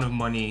the amount of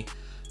money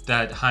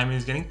that Hyndman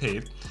is getting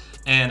paid,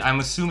 and I'm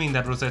assuming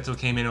that Rossetto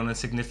came in on a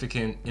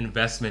significant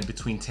investment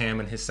between Tam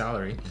and his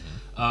salary,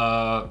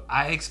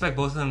 I expect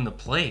both of them to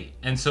play.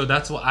 And so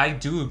that's why I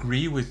do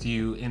agree with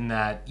you in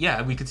that,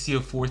 we could see a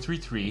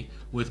 4-3-3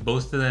 with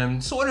both of them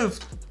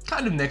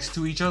kind of next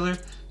to each other,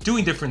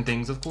 doing different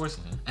things, of course,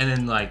 and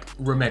then like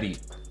Remedi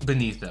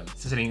beneath them,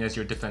 sitting as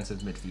your defensive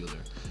midfielder.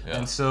 Yeah.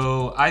 And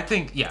so I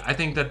think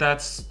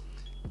that's,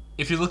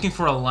 if you're looking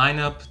for a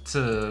lineup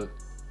to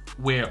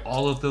where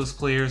all of those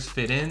players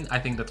fit in, I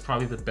think that's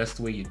probably the best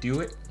way you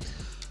do it.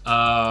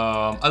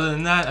 Other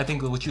than that, I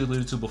think what you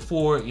alluded to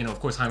before, of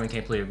course, Hyndman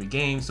can't play every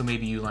game, so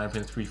maybe you line up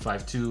in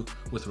 3-5-2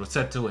 with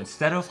Rossetto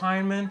instead of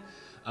Hyndman.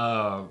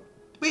 But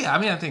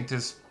I think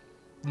there's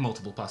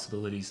multiple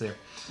possibilities there.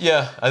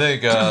 Yeah, I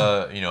think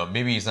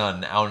maybe he's not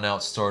an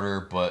out-and-out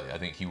starter, but I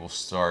think he will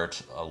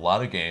start a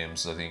lot of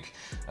games. I think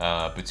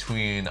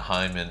between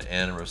Hyndman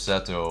and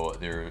Rossetto,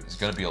 there's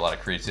going to be a lot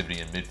of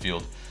creativity in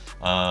midfield,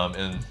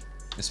 and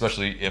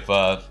especially if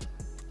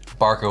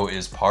Barco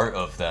is part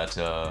of that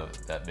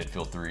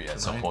midfield three at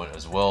some point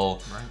as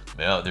well. Right.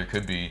 Yeah, there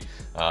could be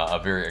a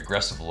very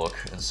aggressive look,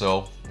 and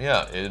so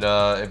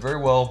it very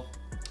well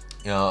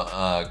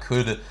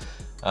could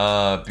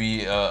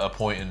be a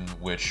point in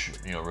which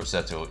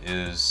Rossetto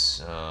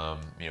is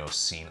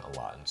seen a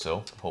lot, and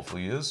so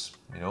hopefully he is.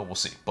 We'll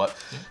see. But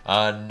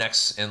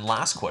next and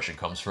last question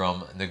comes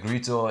from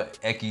Negrito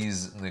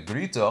X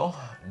Negrito.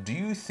 Do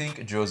you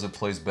think Josef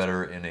plays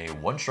better in a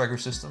one-striker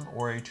system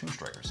or a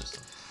two-striker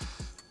system?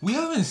 We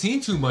haven't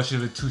seen too much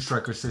of a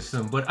two-striker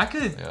system, but I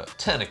could... Yeah,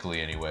 technically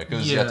anyway,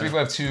 because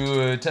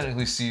 3-5-2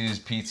 technically sees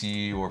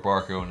PT or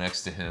Barco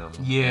next to him.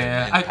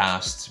 Yeah. And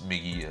past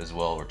Miggy as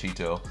well, or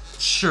Tito.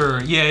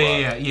 Sure,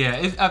 yeah.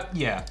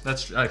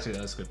 That's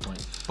a good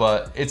point.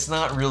 But it's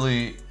not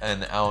really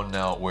an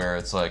out-and-out where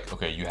it's like,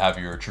 okay, you have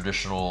your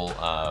traditional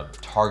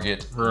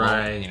target,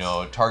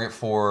 target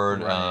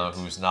forward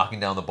who's knocking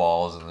down the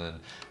balls, and then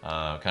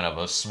kind of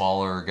a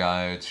smaller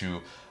guy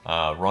to...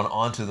 run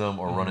onto them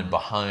or run in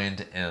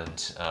behind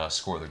and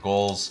score the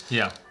goals.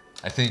 Yeah.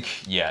 I think,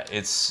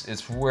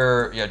 it's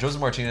where,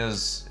 Josef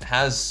Martinez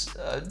has,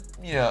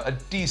 a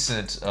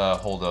decent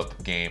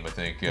hold-up game, I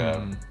think,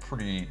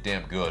 pretty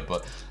damn good,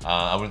 but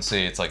I wouldn't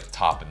say it's like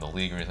top in the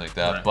league or anything like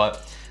that,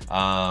 but,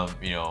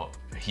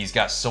 he's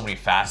got so many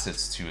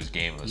facets to his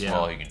game as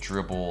well. He can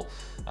dribble,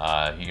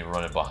 he can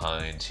run in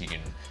behind, he can...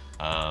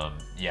 I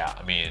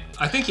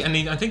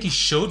think he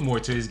showed more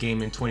to his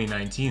game in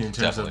 2019 in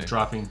terms of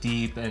dropping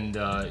deep and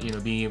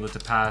being able to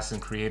pass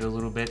and create a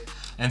little bit.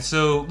 And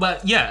so,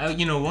 but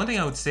one thing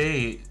I would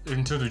say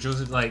in terms of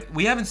Josef, like,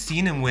 we haven't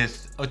seen him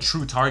with a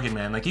true target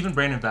man. Like, even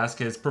Brandon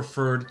Vasquez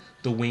preferred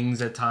the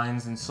wings at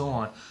times and so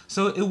on.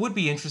 So it would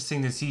be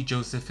interesting to see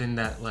Josef in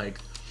that, like,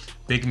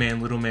 big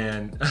man, little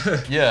man.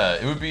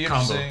 It would be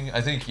interesting. Combo.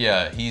 I think,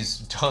 he's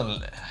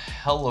done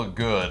hella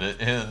good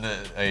in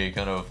a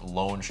kind of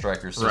lone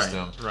striker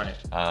system. Right.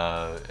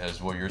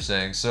 As what you're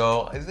saying.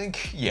 So I think,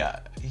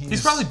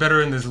 he's probably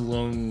better in this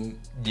lone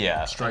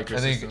striker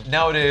system. I think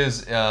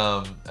nowadays,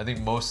 I think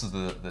most of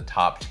the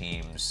top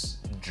teams,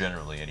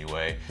 generally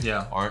anyway,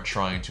 aren't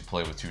trying to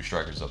play with two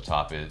strikers up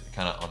top. It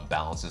kind of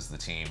unbalances the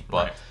team.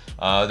 But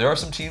there are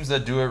some teams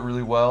that do it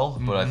really well,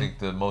 but I think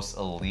the most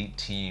elite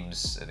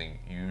teams, I think,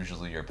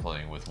 usually are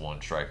playing with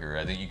one striker.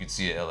 I think you could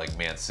see it at like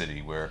Man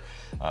City, where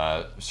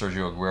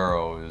Sergio Aguero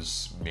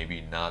is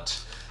maybe not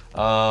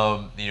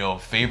you know,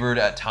 favored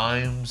at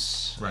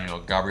times. Right. You know,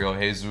 Gabriel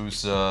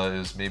Jesus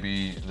is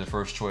maybe the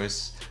first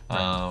choice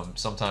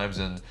sometimes,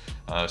 and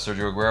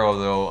Sergio Aguero,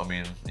 though, I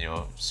mean, you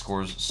know,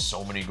 scores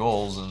so many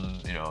goals,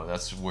 and you know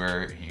that's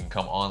where he can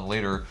come on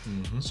later.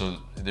 So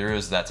there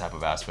is that type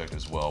of aspect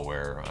as well,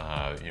 where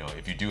you know,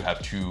 if you do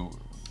have two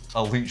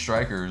elite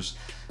strikers,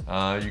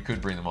 you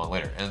could bring them on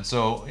later. And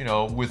so, you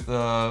know, with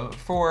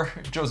for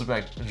Joseph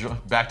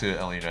back to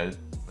LA United.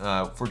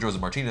 For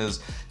Josef Martinez,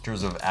 in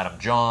terms of Adam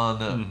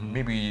John,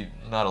 maybe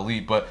not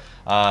elite, but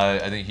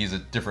I think he's a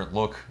different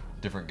look,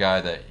 different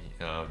guy that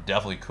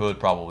definitely could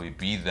probably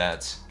be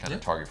that kind of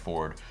target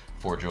forward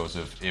for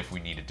Joseph if we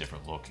need a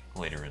different look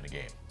later in the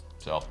game.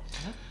 So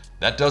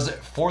that does it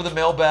for the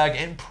mailbag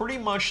and pretty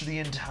much the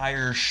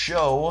entire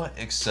show,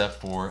 except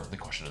for the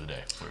question of the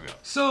day. Here we go.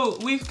 So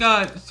we've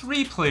got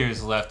 3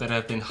 players left that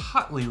have been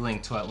hotly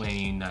linked to Atlanta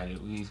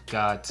United. We've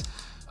got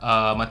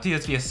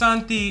Matias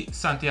Villasanti,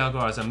 Santiago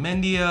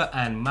Arzamendia,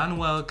 and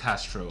Manuel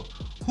Castro.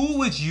 Who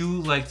would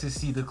you like to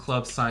see the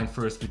club sign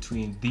first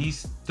between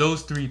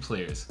those 3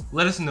 players?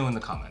 Let us know in the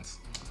comments.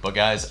 But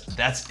guys,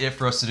 that's it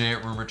for us today.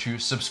 Remember to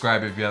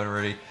subscribe if you haven't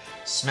already.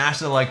 Smash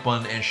the like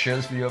button and share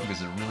this video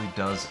because it really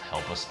does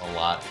help us a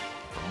lot.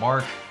 For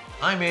Mark,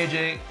 I'm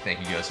AJ. Thank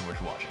you guys so much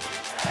for watching.